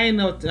saw that. I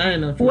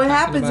didn't know. What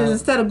happens is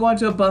instead of going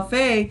to a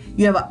buffet,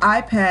 you have an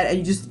iPad and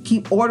you just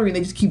keep ordering.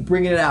 They just keep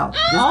bringing it out.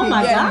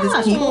 My gosh. You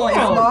just keep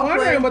I was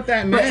wondering what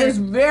that meant. But it's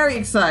very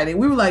exciting.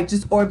 We were like,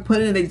 just put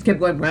it in. They just kept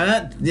going,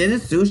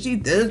 this is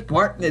sushi, this is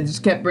pork. And they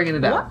just kept bringing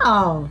it out.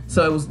 Wow.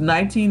 So it was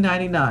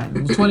 $19.99.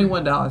 It was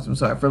 $21, I'm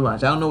sorry, for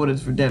lunch. I don't know what it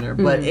is for dinner,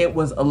 but it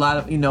was a lot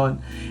of,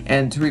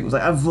 and Tariq was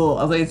like, I'm full.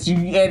 I was like,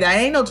 I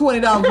ain't no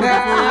 $20 for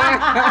that.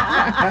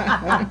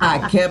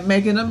 I kept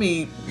making him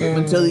eat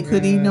until he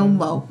couldn't eat no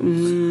more.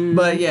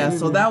 But yeah,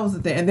 so that was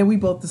the thing. And then we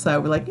both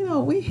decided, we're like,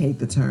 we hate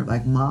the term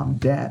like mom,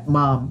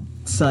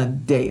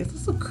 son day.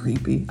 It's so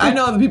creepy. I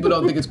know other people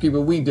don't think it's creepy,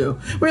 but we do.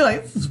 We're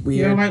like, this is weird.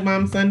 You don't like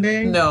Mom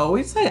Sunday? No,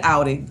 we say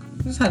outing.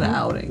 We just had an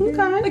outing.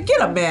 Okay. Like,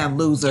 get a man,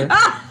 loser.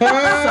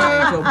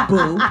 Son, your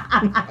boo.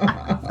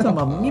 Come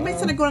on, you may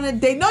say go on a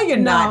date. No, you're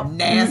not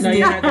nasty. No,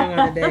 you're not going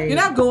on a date. You're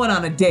not going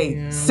on a date,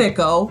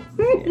 sicko.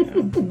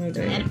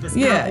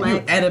 Yeah,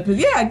 you Oedipus.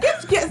 Yeah,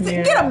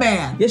 get a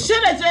man. You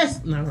should have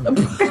just. No.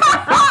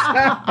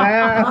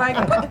 Like,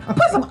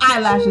 put some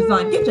eyelashes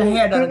on. Get your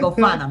hair done and go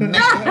find a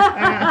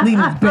man. Leave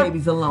these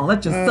babies alone.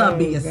 Let your son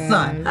be your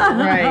son.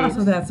 Right.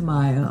 So that's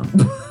my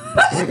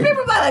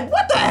People are like,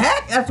 what the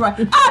heck? That's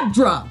right. I'm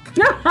drunk.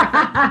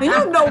 And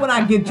you know when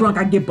I get drunk,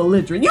 I get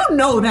belligerent. You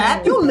know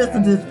that. You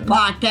listen to this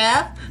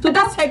podcast. So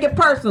don't take it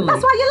personally.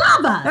 That's why you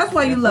love us. That's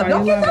why you love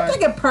us. Don't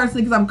take it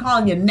personally because I'm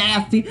calling you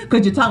nasty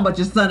because you're talking about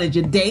your son as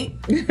your date.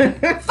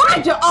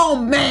 Find your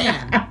own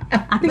man.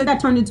 I think that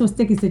turned into a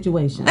sticky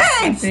situation. It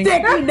ain't sticky,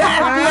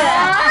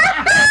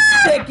 nasty.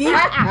 Sticky.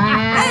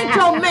 Ain't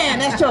your man.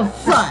 That's your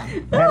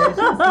son. All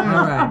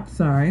right.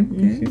 Sorry.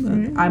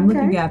 Okay. I'm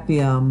looking at the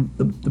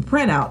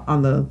printout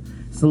on the.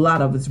 It's a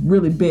lot of it's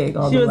really big.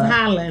 She was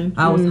hollering.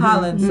 I was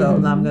hollering, so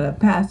now I'm gonna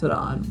pass it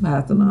on.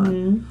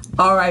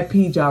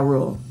 R.I.P. Ja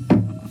Rule.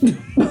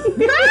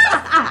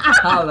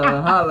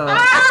 Holla.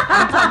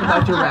 I'm talking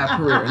about your rap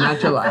career,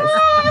 not your life.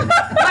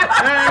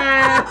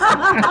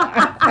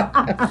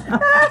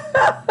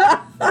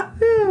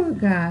 Oh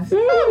gosh.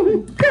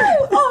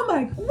 Oh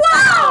my!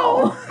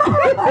 Wow!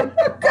 Oh my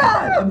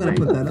God! I'm gonna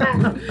put that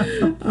up.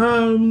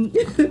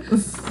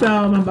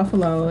 So my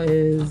buffalo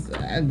is.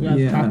 I've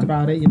talked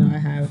about it. I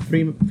have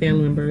 3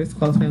 family members,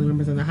 close family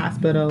members in the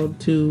hospital.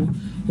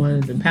 1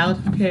 is in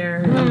palliative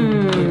care.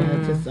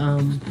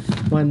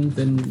 One's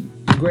in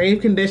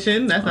grave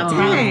condition. That's not the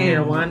palliative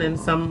care one, and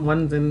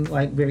one's in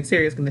like very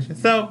serious condition.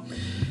 So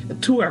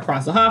 2 are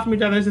across the hall from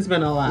each other. It's just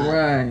been a lot.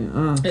 Right.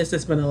 It's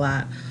just been a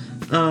lot.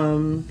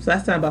 So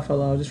that's my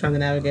buffalo, just trying to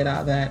navigate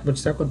out that, which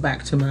circled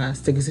back to my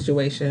sticky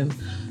situation.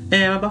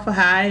 And my buffalo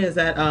high is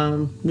that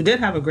we did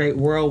have a great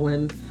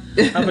whirlwind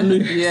of a New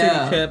York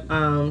City trip.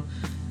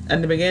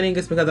 In the beginning,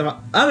 it's because of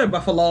other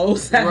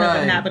buffaloes that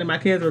have been happening. My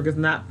kids were just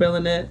not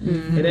feeling it.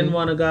 They didn't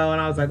want to go, and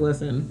I was like,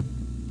 listen,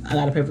 I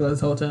got to pay for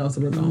this hotel, so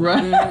we're going.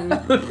 Right.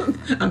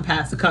 I'm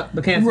past the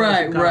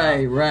cancellation.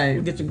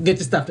 Right. Get your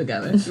stuff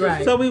together.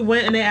 Right. So we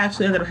went, and they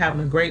actually ended up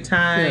having a great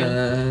time.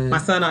 Good. My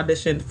son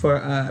auditioned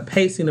for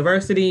Pace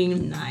University.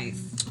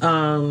 Nice.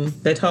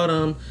 They told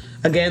him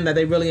again that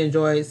they really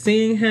enjoyed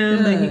seeing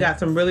him. That he got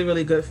some really,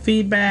 really good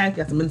feedback.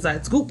 Got some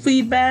inside scoop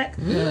feedback.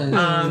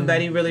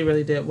 That he really,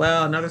 really did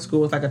well. Another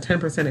school with like a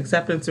 10%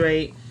 acceptance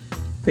rate.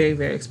 Very,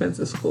 very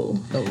expensive school.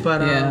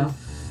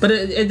 But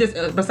it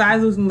just,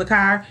 besides losing the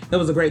car, it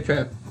was a great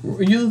trip.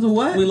 You lose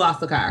what? We lost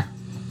the car.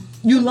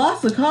 You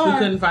lost the car? We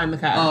couldn't find the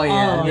car. Oh,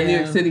 yeah. New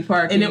York City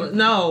parking. And it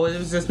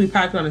was just, we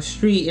parked on a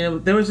street,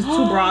 and there was just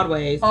 2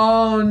 Broadways.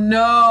 Oh,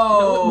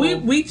 no.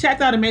 We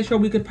checked out and made sure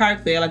we could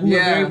park there. Like, we were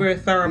very, very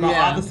thorough about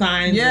all the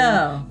signs.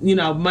 Yeah.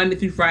 And, Monday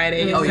through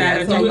Friday and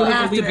Saturday. So you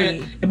have to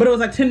be. But it was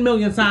like 10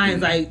 million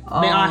signs. Like,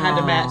 they all had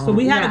to match. So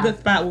we had a good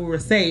spot where we were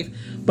safe.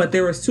 But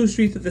there was 2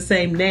 streets with the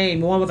same name.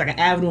 One was like an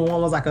avenue, and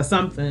one was like a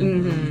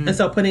something. And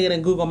so putting it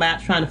in Google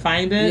Maps, trying to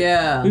find it.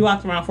 Yeah. We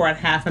walked around for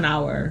half an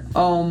hour.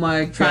 Oh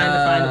my God. Trying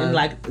to find it.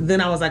 And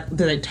then I was like, did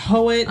they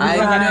tow it? I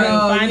couldn't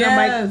find it.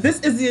 I'm like, this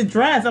is the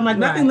address. I'm like,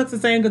 nothing looks the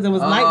same because it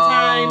was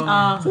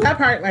nighttime. So that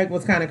part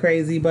was kind of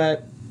crazy,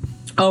 but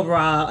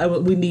overall,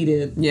 we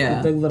needed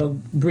the little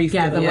brief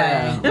getaway.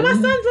 Yeah. And my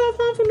son drove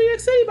home from New York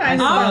City by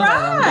himself. All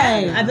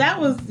right. That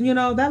was,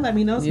 that let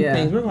me know some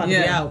things. We're about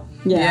to be out.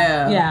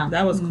 Yeah.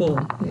 That was cool.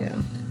 Yeah.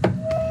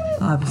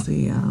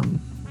 Obviously,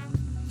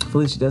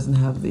 Felicia doesn't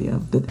have the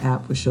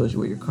app which shows you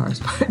where your car is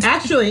parked.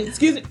 Actually,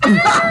 excuse me.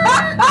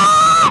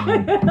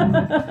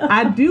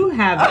 I do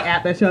have the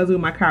app that shows where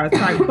my car is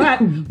parked,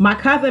 but my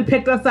cousin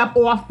picked us up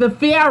off the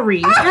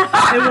ferry.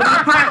 And when we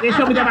parked, they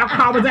showed me that my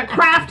car was at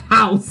Craft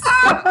House.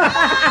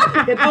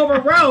 It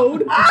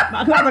overrode.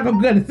 I was like,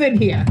 I'm going to sit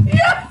here.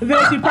 And then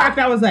when she parked,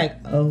 I was like,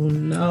 Oh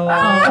no.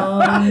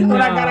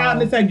 When I got out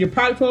and they said, you're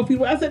parked 12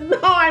 people, I said, no,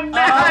 I'm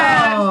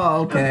not.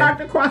 Oh, okay. I'm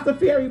parked across the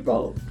ferry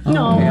boat.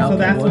 No. Okay, So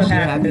that's what happened. She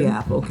had the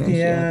app. Okay,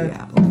 Yeah. she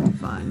had the app.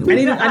 Fine.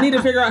 I need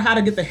to figure out how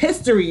to get the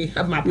history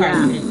of my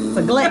parking. It's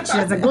a glitch.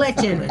 There's a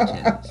glitch in it.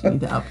 You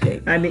need to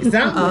update. I need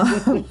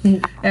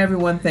something.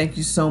 Everyone, thank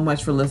you so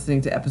much for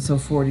listening to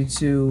episode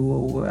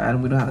 42.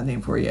 And we don't have a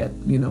name for it yet.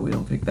 You know, we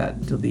don't pick that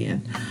until the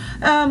end.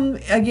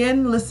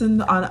 Again,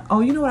 listen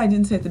on, you know what I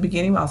didn't say at the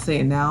beginning? I'll say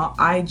it now.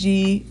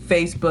 IG,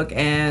 Facebook,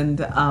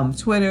 and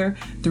Twitter,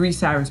 3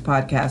 Sirens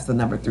Podcast, the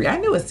number 3. I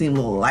knew it seemed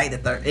a little light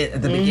at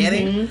the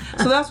beginning.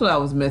 So that's what I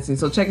was missing.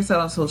 So check us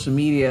out on social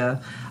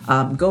media.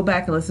 Go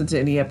back and listen to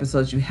any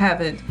episodes you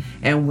haven't,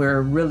 and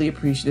we're really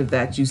appreciative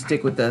that you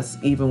stick with us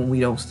even when we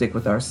don't stick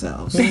with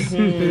ourselves.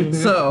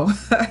 So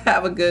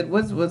have a good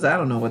I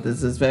don't know what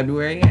this is,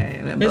 February. The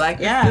end of Black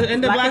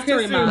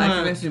History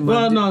Month.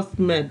 Well, no, it's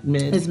mid.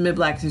 It's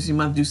mid-Black History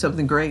Month. Do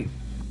something great.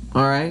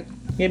 All right.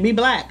 Yeah, be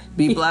black.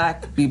 Be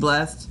black. Be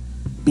blessed.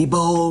 Be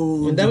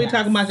bold. And then we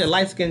talking about your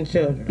light-skinned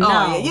children. Oh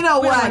yeah. You know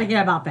we what? don't want to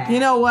hear about that. You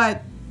know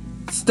what?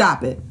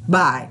 Stop it.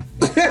 Bye.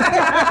 Boy,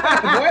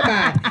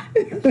 bye.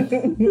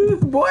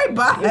 Boy,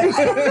 bye.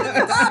 Stop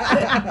it.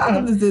 How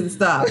come this didn't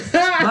stop?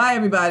 Bye,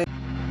 everybody.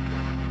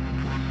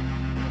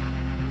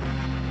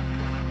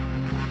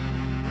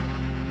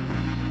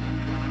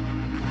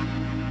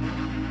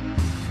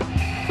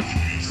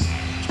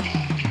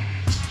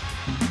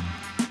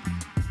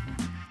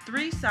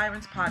 Three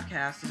Sirens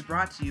Podcast is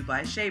brought to you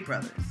by Shea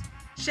Brothers.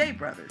 Shea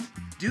Brothers,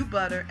 do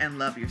butter and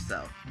love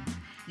yourself.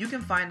 You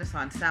can find us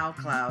on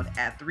SoundCloud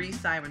at 3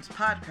 Sirens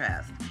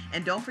Podcast.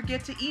 And don't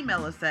forget to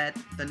email us at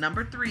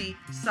 3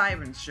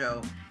 Sirens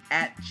Show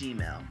at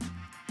gmail.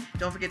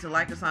 Don't forget to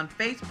like us on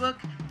Facebook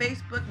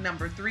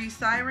 3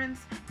 Sirens,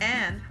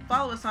 and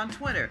follow us on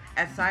Twitter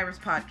at Sirens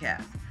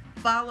Podcast.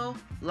 Follow,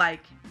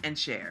 like, and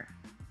share.